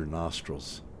fills your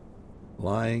nostrils.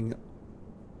 Lying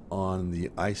on the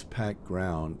ice-packed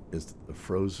ground is the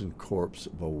frozen corpse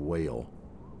of a whale,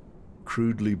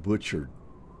 crudely butchered.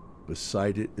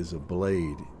 Beside it is a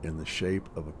blade in the shape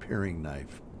of a paring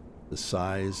knife, the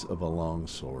size of a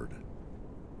longsword.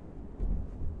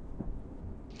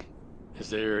 Is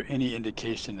there any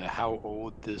indication of how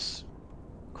old this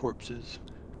corpse is?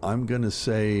 I'm going to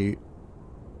say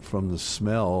from the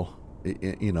smell,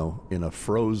 in a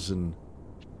frozen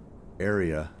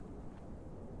area,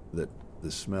 that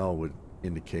the smell would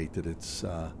indicate that it's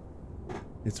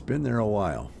been there a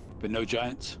while. But no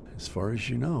giants? As far as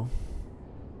you know.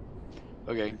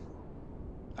 Okay.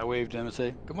 I waved him and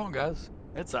say, come on, guys.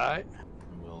 It's all right.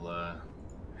 We'll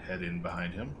head in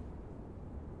behind him.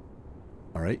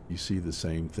 All right, you see the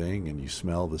same thing and you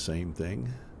smell the same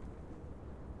thing.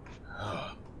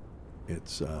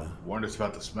 It's Warned us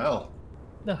about the smell.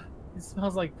 No, it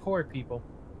smells like poor people.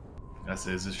 Is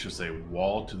this just a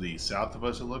wall to the south of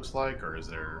us, it looks like, or is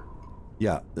there...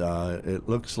 Yeah, it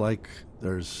looks like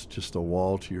there's just a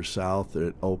wall to your south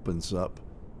that opens up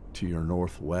to your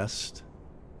northwest.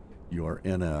 You are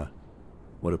in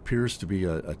what appears to be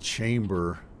a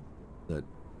chamber that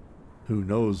who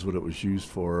knows what it was used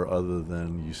for, other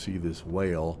than you see this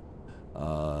whale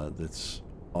that's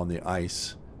on the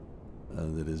ice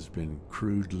that has been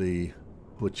crudely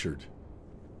butchered.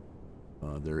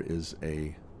 There is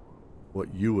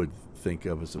what you would think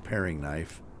of as a paring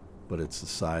knife, but it's the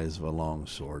size of a long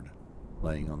sword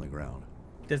laying on the ground.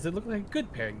 Does it look like a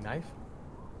good paring knife?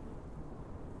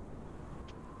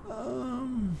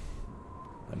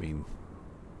 I mean,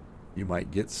 you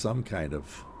might get some kind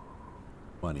of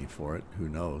money for it. Who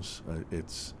knows?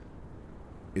 It's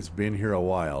been here a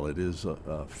while. It is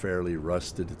fairly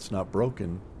rusted. It's not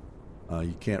broken.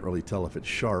 You can't really tell if it's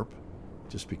sharp,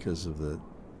 just because of the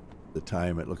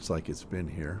time it looks like it's been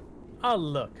here. Oh,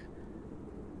 look.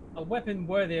 A weapon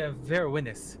worthy of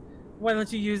Verwinus. Why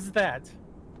don't you use that?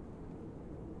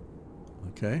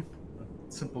 Okay.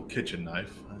 Simple kitchen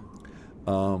knife.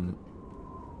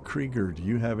 Krieger, do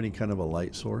you have any kind of a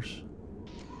light source?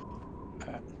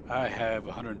 I have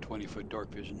 120-foot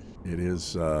dark vision. It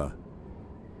is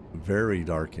very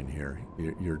dark in here.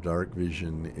 Your dark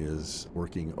vision is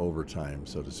working overtime,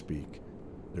 so to speak.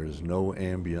 There is no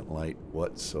ambient light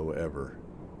whatsoever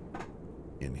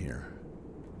in here.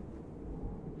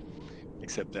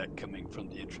 Except that coming from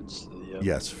the entrance to the...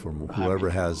 Yes, from whoever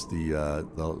has the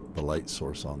light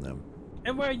source on them.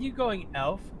 And where are you going,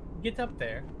 Elf? Get up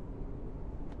there.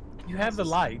 You have the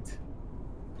light.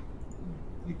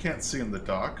 You can't see in the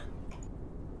dark.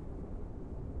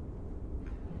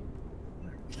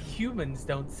 Humans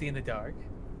don't see in the dark.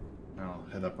 I'll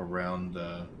head up around.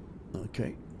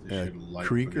 Okay. to shoot light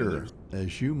for the Krieger, others.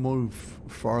 as you move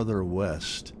farther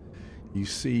west, you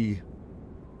see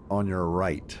on your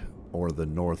right, or the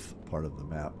north part of the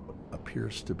map,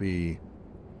 appears to be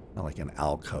like an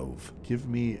alcove. Give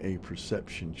me a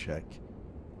perception check,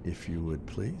 if you would,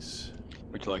 please.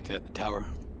 Would you like that in the tower?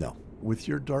 No. With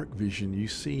your dark vision, you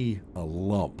see a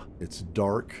lump. It's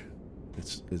dark.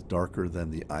 It's darker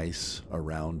than the ice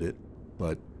around it,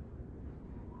 but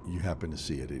you happen to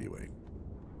see it anyway.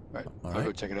 Right. All I'll right.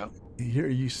 go check it out. Here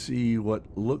you see what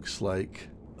looks like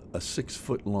a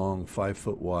 6-foot long,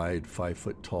 5-foot wide,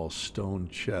 5-foot tall stone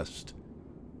chest,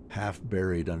 half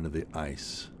buried under the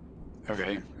ice.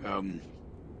 Okay.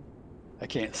 I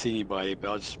can't see anybody, but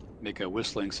I'll just make a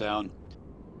whistling sound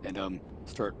and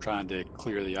start trying to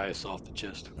clear the ice off the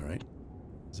chest. All right.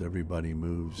 As everybody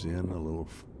moves in a little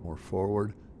more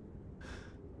forward,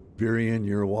 Virian,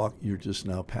 you're just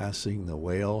now passing the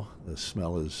whale. The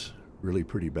smell is really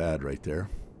pretty bad right there.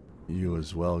 You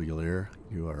as well, Yalir.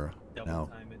 You are Double now.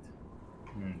 time it.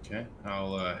 Okay,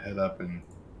 I'll head up and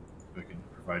we can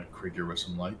provide Krieger with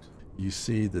some light. You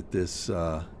see that this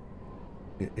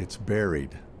it's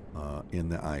buried in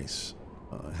the ice,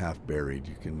 half buried.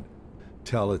 You can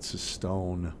tell it's a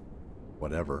stone,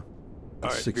 whatever. All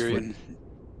right, 6 Virian, foot.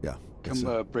 Yeah. it's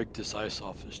come break this ice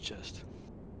off his chest.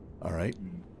 all right.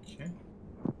 Okay.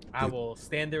 I will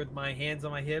stand there with my hands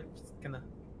on my hips, kind of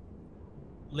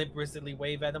limp wristedly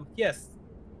wave at him. Yes,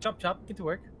 chop chop, get to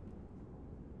work.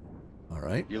 All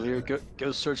right. Yulir,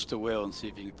 go search the whale and see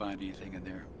if you can find anything in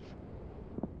there.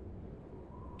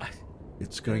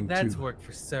 It's going That's to. work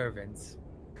for servants.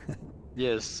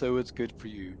 Yes, so it's good for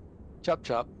you. Chop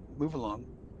chop, move along.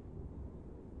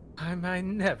 I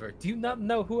never. Do you not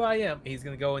know who I am? He's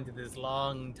gonna go into this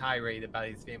long tirade about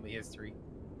his family history.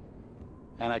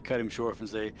 And I cut him short and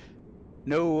say,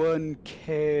 no one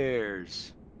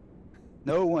cares.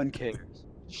 No one cares.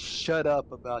 Shut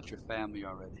up about your family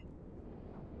already.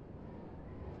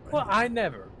 Well, I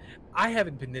never. I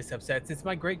haven't been this upset since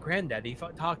my great granddaddy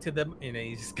talked to them, and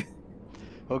he's.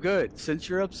 Well, good. Since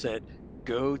you're upset,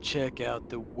 go check out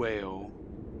the whale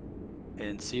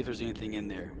and see if there's anything in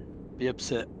there. Be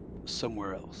upset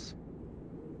somewhere else.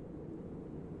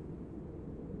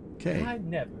 Okay. I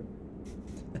never.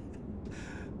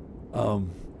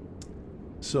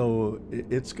 So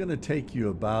it's going to take you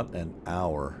about an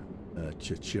hour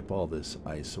to chip all this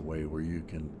ice away where you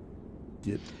can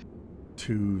get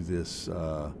to this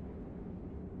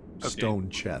stone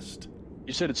chest.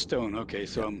 You said it's stone. Okay,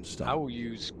 so stone. I will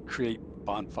use create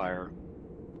bonfire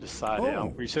beside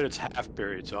it. You said it's half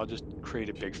buried, so I'll just create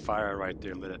a big fire right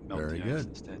there and let it melt Very the ice good.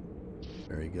 instead.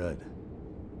 Very good.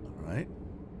 All right.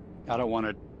 I don't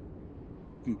want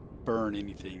to burn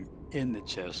anything in the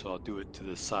chest, so I'll do it to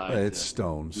the side. It's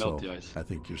stone, so melt the ice. I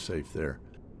think you're safe there.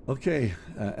 Okay,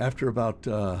 after about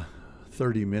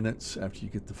 30 minutes after you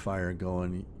get the fire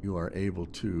going, you are able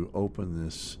to open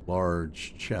this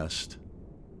large chest.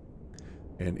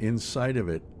 And inside of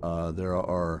it, there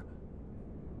are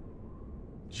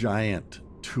giant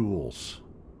tools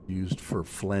used for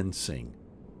flensing.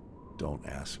 Don't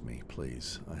ask me,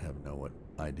 please. I have no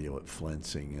idea what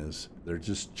flensing is. They're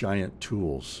just giant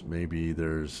tools. Maybe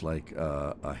there's like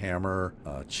a hammer,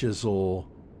 a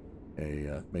chisel,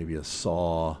 maybe a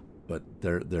saw, but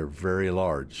they're very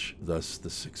large. Thus the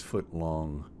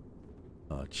 6-foot-long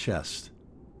chest.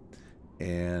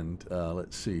 And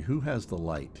let's see, who has the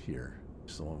light here?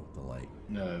 Who's the one with the light?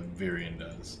 Virian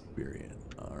does. Virian.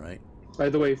 All right. By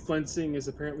the way, flensing is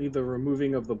apparently the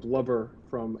removing of the blubber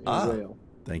from a whale.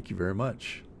 Thank you very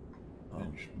much.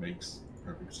 Which makes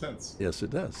perfect sense. Yes, it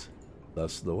does.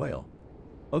 Thus the whale.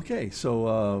 Okay,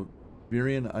 so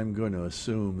Virian, I'm going to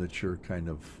assume that you're kind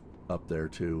of up there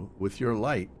too. With your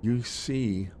light, you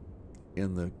see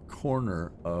in the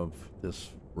corner of this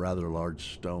rather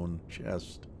large stone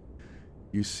chest,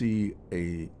 you see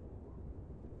a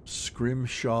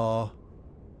scrimshaw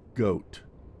goat,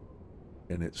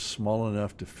 and it's small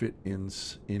enough to fit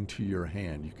into your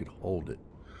hand. You could hold it.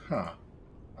 Huh.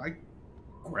 I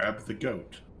grab the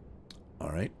goat.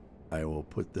 All right. I will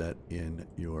put that in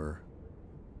your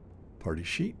party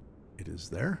sheet. It is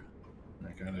there.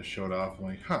 I kind of show it off. I'm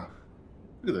like, huh.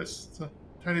 Look at this. It's a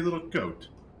tiny little goat.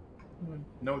 I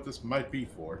know what this might be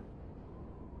for.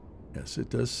 Yes, it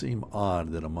does seem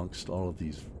odd that amongst all of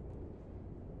these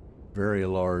very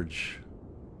large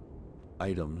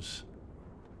items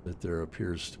that there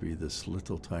appears to be this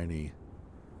little tiny,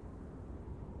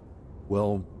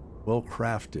 well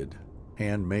crafted,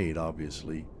 handmade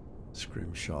obviously,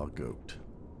 scrimshaw goat.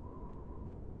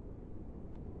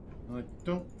 I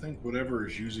don't think whatever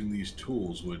is using these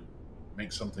tools would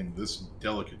make something this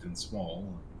delicate and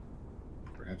small.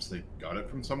 Perhaps they got it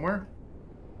from somewhere?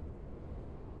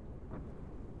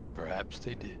 Perhaps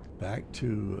they did. Back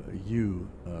to you,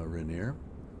 Yulir,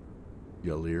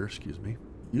 excuse me.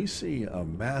 You see a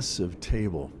massive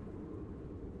table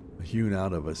hewn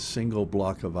out of a single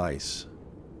block of ice,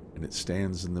 and it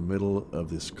stands in the middle of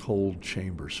this cold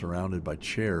chamber surrounded by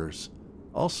chairs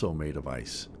also made of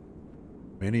ice.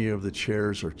 Many of the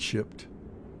chairs are chipped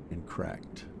and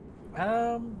cracked.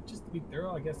 Just to be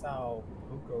thorough, I guess I'll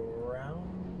poke around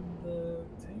the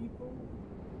table.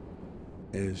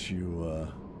 As you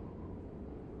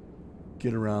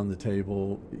get around the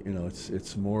table, you know,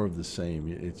 it's more of the same.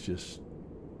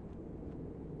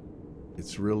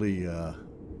 It's really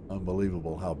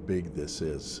unbelievable how big this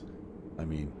is. I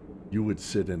mean, you would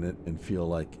sit in it and feel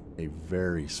like a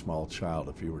very small child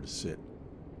if you were to sit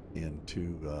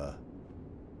into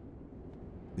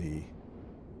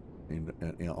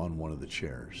on one of the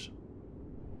chairs.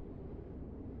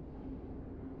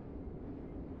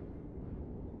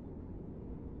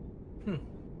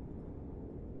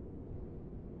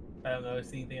 I don't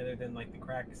notice anything other than like the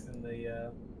cracks in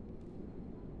the.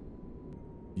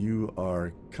 You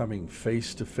are coming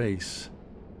face to face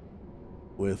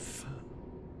with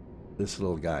this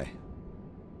little guy.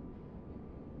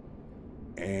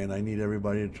 And I need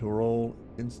everybody to roll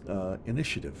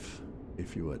initiative,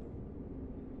 if you would.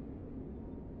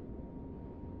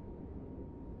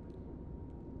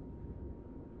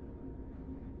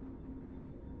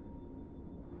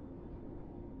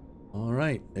 All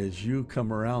right, as you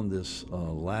come around this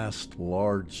last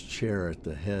large chair at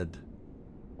the head,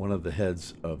 one of the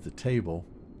heads of the table,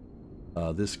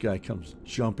 this guy comes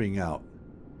jumping out,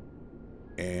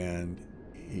 and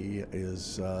he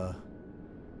is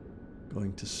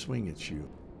going to swing at you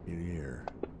in the air,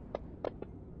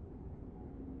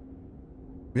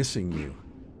 missing you.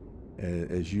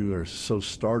 As you are so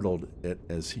startled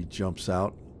as he jumps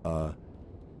out,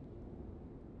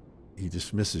 he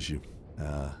just misses you.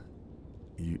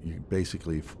 You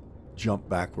basically jump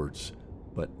backwards,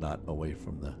 but not away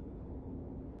from the...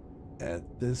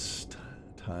 At this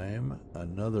time,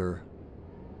 another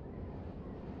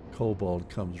kobold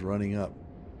comes running up,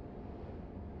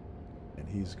 and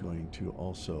he's going to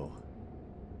also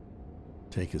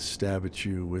take a stab at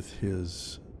you with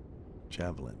his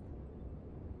javelin.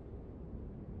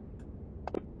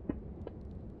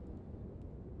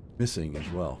 Missing as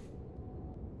well.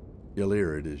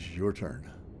 Yalir, it is your turn.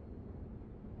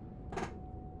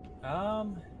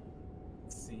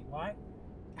 Let's see. Why?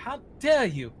 How dare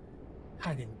you?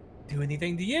 I didn't do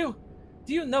anything to you.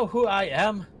 Do you know who I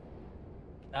am?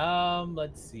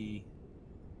 Let's see.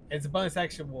 As a bonus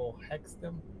action, we'll hex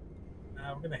them.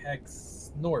 We're gonna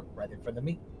hex Snorp right in front of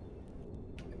me.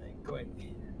 And then go ahead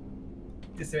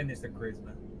and disadvantage the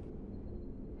charisma.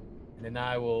 And then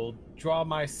I will draw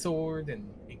my sword and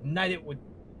ignite it with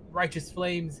righteous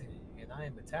flames, and I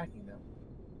am attacking them.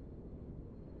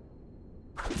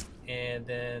 And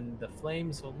then the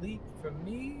flames will leap from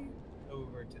me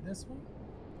over to this one.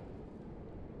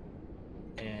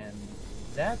 And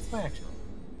that's my action.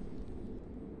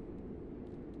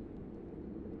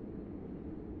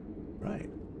 Right.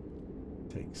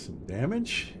 Takes some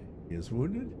damage. He is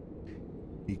wounded.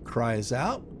 He cries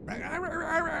out.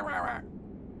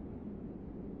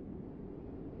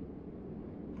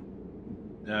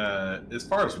 As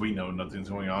far as we know, nothing's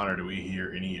going on, or do we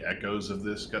hear any echoes of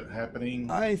this happening?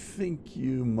 I think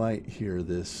you might hear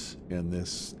this in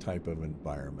this type of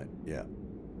environment. Yeah.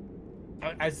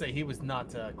 I'd say he was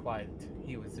not quiet.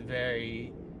 He was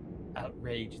very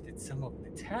outraged that someone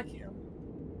would attack him.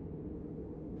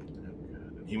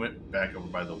 He went back over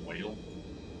by the whale,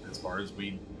 as far as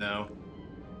we know.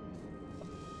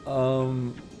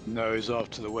 No, he's off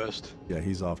to the west. Yeah,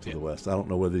 he's off to the west. I don't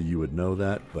know whether you would know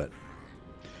that, but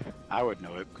I would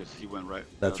know it because he went right.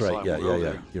 that's right. Yeah.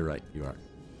 There. You're right. You are.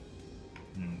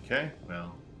 Okay,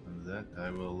 well, with that,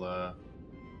 I will,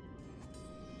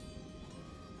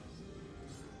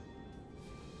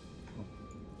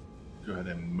 go ahead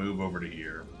and move over to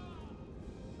here.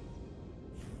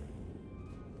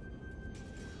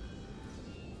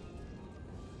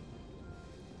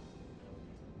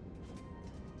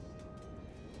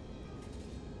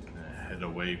 Head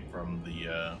away from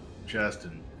the chest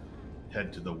and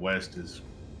head to the west as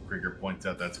Krieger points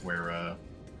out that's where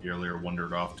Yalir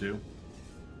wandered off to.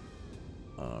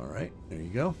 All right. There you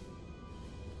go.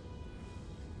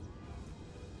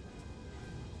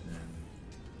 And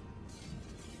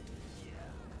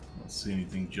I don't see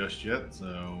anything just yet,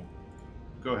 so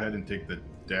go ahead and take the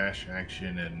dash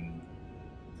action and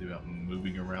see about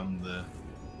moving around the...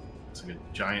 It's like a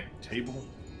giant table.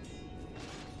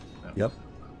 Yep.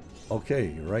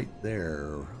 Okay, right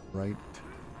there. Right.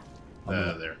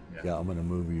 There. Yeah, I'm going to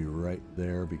move you right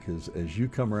there because as you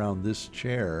come around this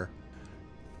chair,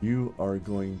 you are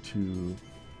going to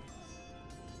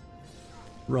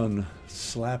run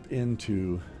slap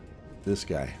into this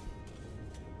guy.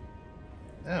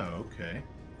 Oh, okay.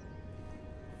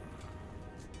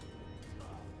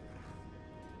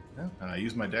 Well, I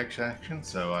used my dash action,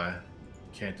 so I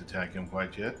can't attack him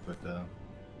quite yet, but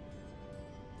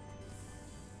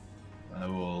I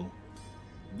will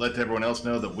let everyone else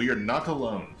know that we are not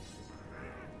alone.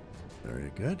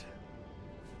 Very good.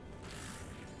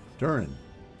 Durin.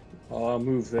 I'll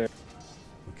move there.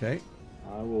 Okay.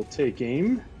 I will take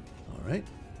aim. All right.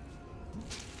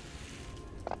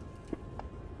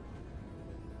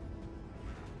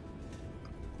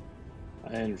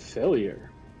 And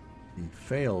failure. He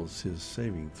fails his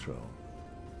saving throw.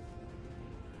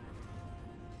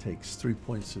 Takes 3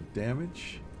 points of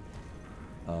damage.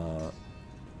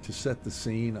 To set the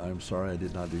scene, I'm sorry I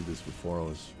did not do this before. I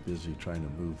was busy trying to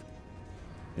move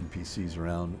NPCs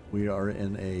around. We are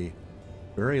in a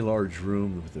very large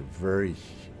room with a very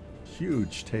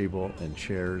huge table and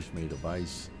chairs made of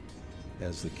ice.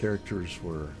 As the characters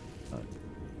were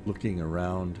looking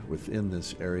around within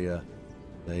this area,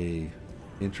 they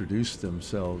introduced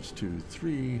themselves to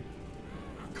 3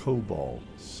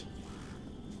 kobolds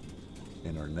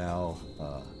and are now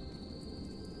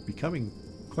becoming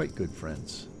quite good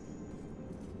friends.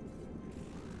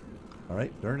 All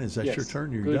right, Durin, is that your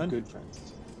turn? You're done? Good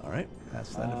friends. All right, pass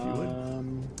that if you would,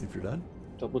 if you're done.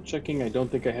 Double checking. I don't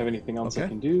think I have anything else I Okay.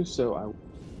 can do, so I.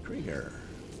 Krieger.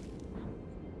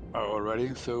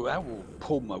 Alrighty, so I will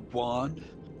pull my wand,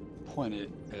 point it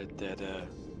at that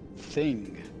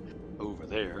thing over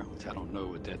there, which I don't know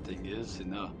what that thing is,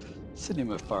 and send him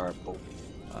a firebolt.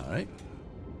 All right.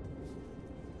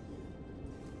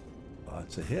 Oh,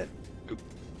 it's a hit.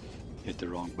 Hit the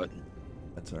wrong button.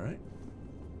 That's all right.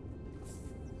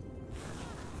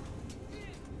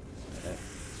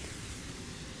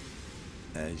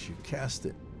 As you cast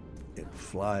it, it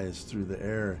flies through the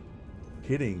air,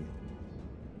 hitting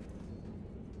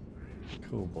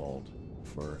Kobold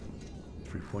for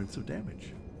 3 points of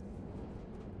damage.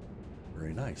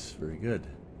 Very nice. Very good.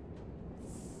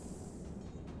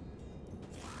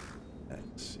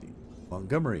 Let's see.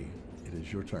 Montgomery, it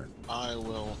is your turn. I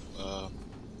will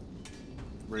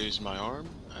raise my arm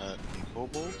at the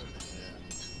kobold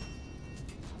and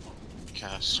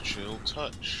cast Chill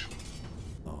Touch.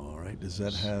 All right. Does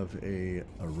that have a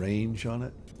range on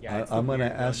it? Yeah, it's the I'm going to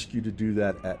weird one. ask you to do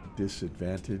that at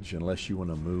disadvantage unless you want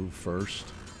to move first,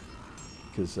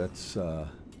 because that's a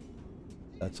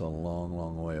long,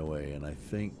 long way away. And I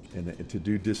think, and to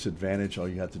do disadvantage, all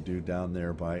you have to do down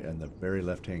there in the very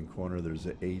left-hand corner, there's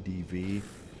an ADV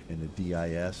and a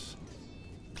DIS.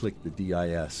 Click the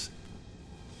DIS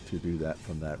to do that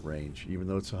from that range. Even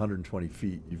though it's 120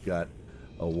 feet, you've got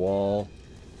a wall,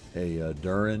 a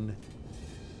Durin,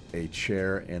 a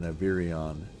chair, and a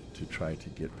Virion to try to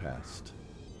get past.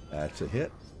 That's a hit.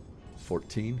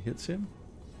 14 hits him.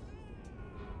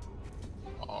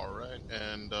 Alright,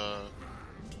 and the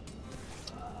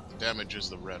damage is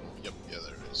the red one. Yep, yeah,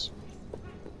 there it is.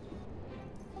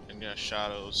 And yeah,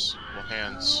 shadows, well,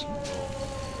 hands will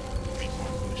be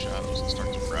formed from the shadows and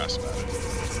start to grasp at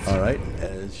it. All right,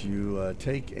 as you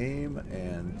take aim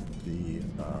and the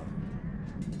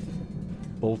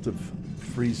bolt of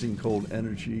freezing cold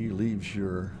energy leaves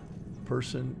your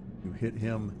person, you hit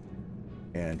him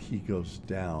and he goes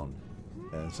down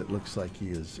as it looks like he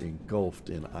is engulfed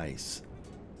in ice,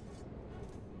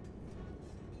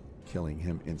 killing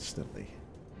him instantly.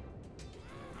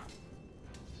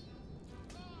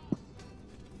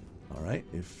 All right,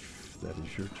 if that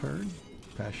is your turn,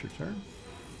 pass your turn.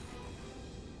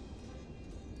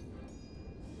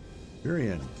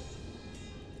 Virion,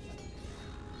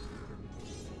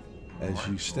 as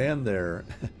you stand there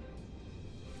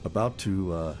about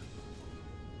to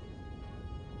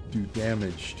do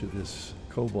damage to this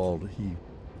kobold, he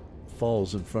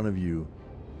falls in front of you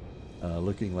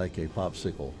looking like a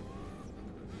popsicle.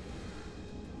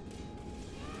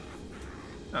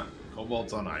 Ah,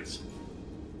 kobolds on ice.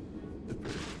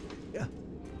 Yeah.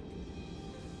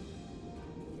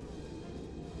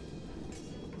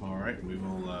 All right, we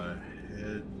will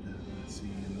head. Let's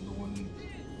see, another one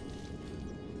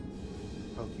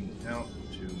poking out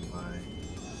to my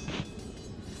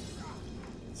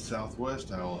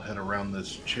southwest. I will head around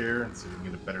this chair and see if we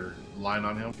can get a better line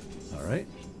on him. All right.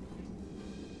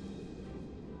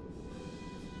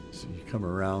 So you come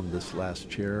around this last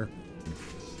chair.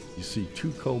 You see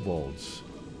two kobolds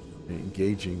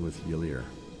engaging with Yllir.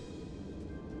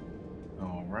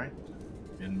 All right.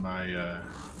 In my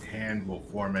hand will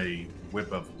form a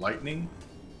whip of lightning.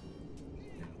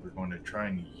 And we're going to try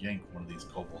and yank one of these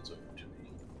kobolds over to me.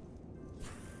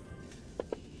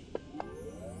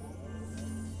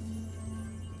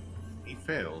 He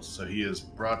fails, so he is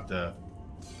brought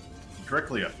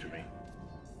directly up to me.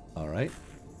 All right.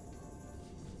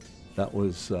 That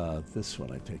was this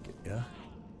one, I take it, yeah?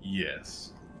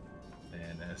 Yes.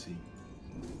 And as he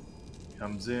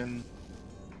comes in,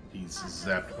 he's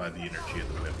zapped by the energy of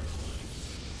the whip.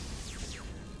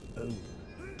 Oh.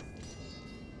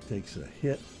 Takes a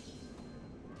hit.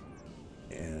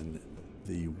 And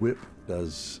the whip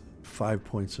does 5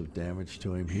 points of damage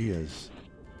to him. He is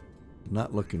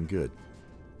not looking good.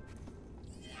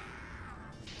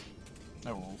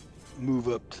 I will move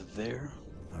up to there.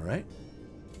 All right.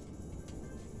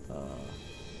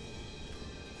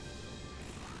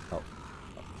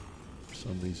 For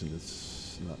some reason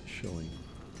it's not showing.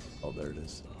 Oh, there it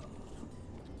is.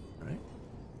 All right.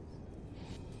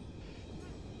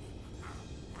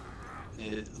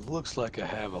 It looks like I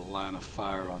have a line of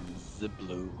fire on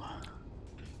Ziblu.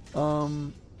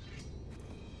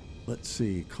 Let's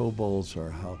see. Kobolds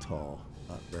are how tall?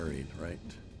 Not buried, right?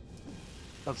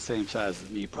 About the same size as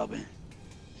me, probably.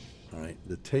 All right.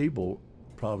 The table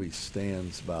probably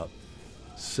stands about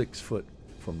 6 foot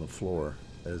from the floor,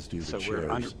 as do the So chairs.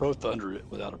 we're both under it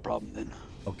without a problem then.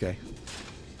 Okay.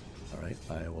 All right.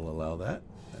 I will allow that.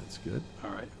 That's good. All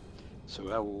right.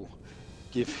 So I will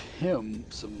give him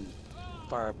some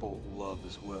firebolt love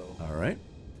as well. All right.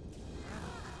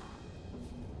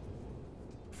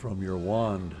 From your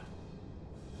wand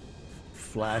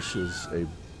flashes a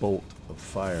bolt of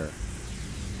fire,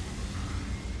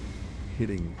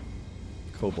 hitting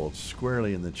Kobold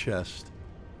squarely in the chest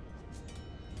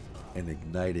and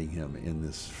igniting him in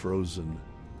this frozen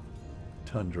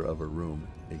tundra of a room,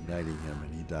 igniting him,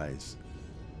 and he dies.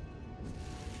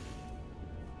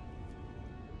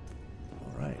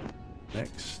 All right,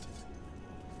 next,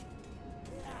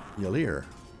 Yalir.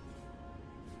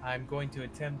 I'm going to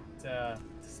attempt to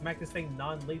smack this thing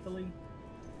non-lethally.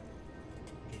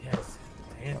 Yes,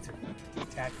 answer.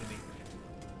 Attacking me.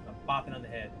 I'm bopping on the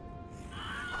head.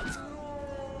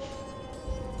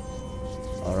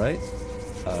 All right,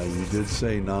 you did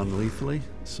say non-lethally,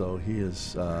 so he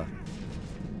is, I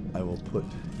will put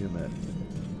him at,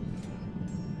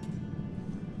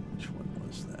 which one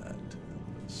was that?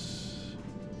 That was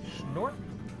Snorp?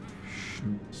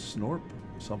 Snorp,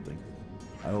 something.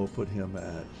 I will put him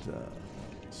at,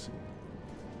 let's see,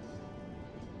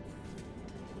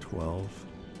 12.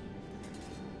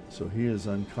 So he is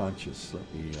unconscious. Let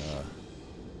me,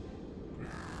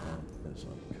 is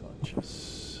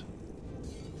unconscious.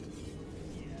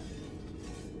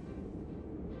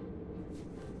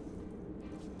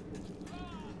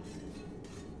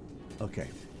 Okay.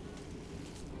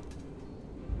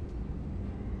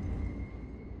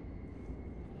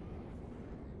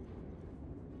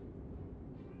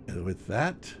 And with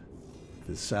that,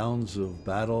 the sounds of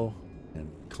battle and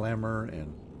clamor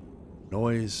and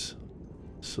noise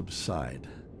subside.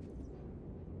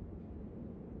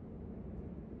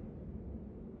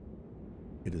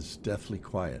 It is deathly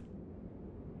quiet.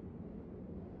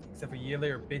 Except for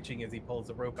Yalir bitching as he pulls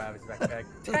the rope out of his backpack.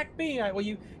 Attack me! Well,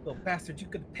 you little bastard, you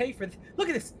could pay for this. Look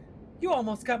at this! You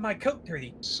almost got my coat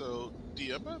dirty. So,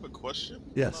 DM, I have a question.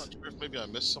 Yes. I'm not sure if maybe I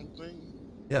missed something.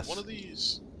 Yes. One of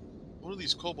these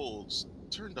kobolds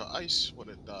turned to ice when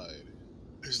it died.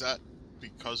 Is that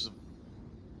because of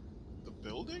the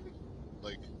building?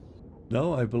 Like,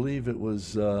 No, I believe it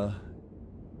was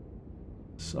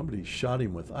somebody shot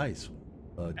him with ice.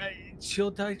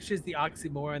 Chill Touch is the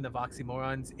oxymoron of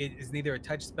oxymorons. It is neither a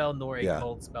touch spell nor a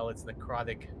cold spell. It's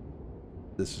necrotic.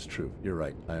 This is true. You're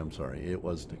right. I am sorry. It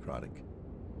was necrotic.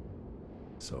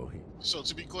 So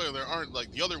to be clear, there aren't,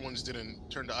 like, the other ones didn't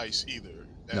turn to ice either.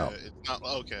 No. It's not,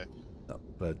 okay. No,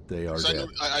 but they are 'Cause dead.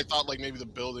 I thought, like, maybe the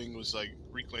building was, like,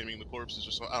 reclaiming the corpses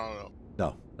or something. I don't know.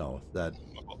 No, that,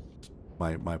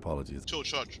 my apologies. Chill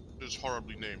Touch is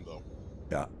horribly named, though.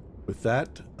 Yeah. With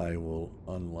that, I will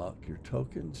unlock your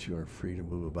tokens. You are free to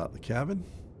move about the cabin.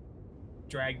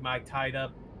 Drag my tied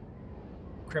up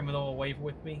criminal away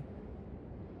with me.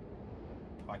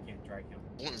 Oh, I can't drag him.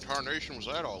 What incarnation was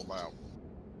that all about?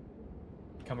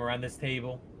 Come around this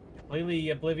table, completely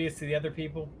oblivious to the other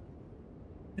people.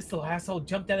 This little asshole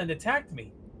jumped out and attacked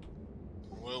me.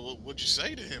 Well, what'd you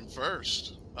say to him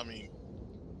first? I mean,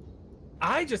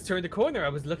 I just turned the corner. I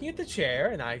was looking at the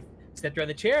chair, and I stepped around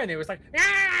the chair, and it was like,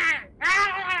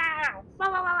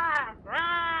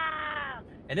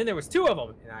 and then there was two of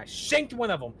them, and I shanked one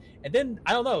of them, and then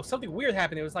I don't know, something weird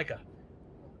happened. It was like this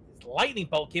lightning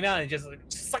bolt came out and just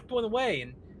sucked one away,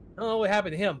 and I don't know what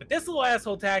happened to him, but this little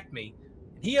asshole attacked me,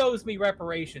 and he owes me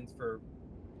reparations for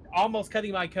almost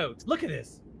cutting my coat. Look at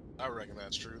this. I reckon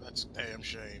that's true. That's a damn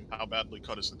shame. How badly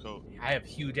cut is the coat? I have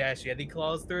huge ass Yeti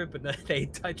claws through it, but they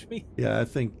touch me. Yeah, I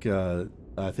think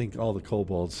all the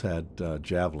kobolds had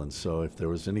javelins, so if there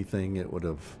was anything, it would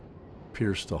have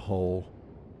pierced a hole,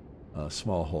 a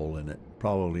small hole in it.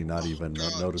 Probably not even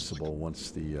noticeable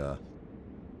once the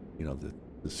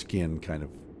skin kind of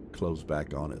closed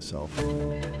back on itself.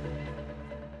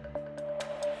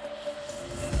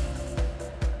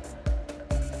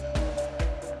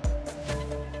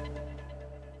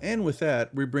 And with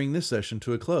that, we bring this session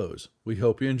to a close. We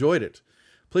hope you enjoyed it.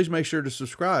 Please make sure to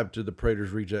subscribe to the Praetor's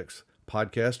Rejects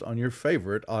podcast on your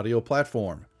favorite audio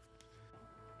platform.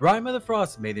 Rime of the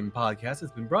Frost Maiden podcast has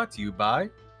been brought to you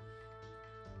by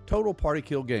Total Party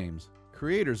Kill Games,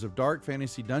 creators of dark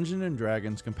fantasy Dungeons and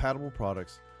Dragons compatible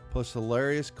products, plus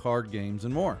hilarious card games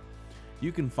and more.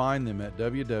 You can find them at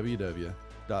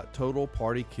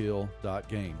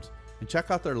www.totalpartykill.games and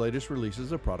check out their latest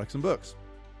releases of products and books.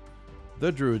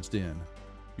 The Druid's Den,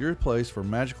 your place for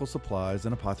magical supplies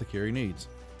and apothecary needs.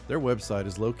 Their website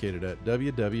is located at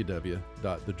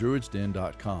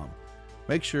www.thedruidsden.com.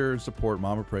 Make sure and support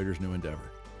Mama Praetor's new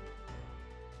endeavor.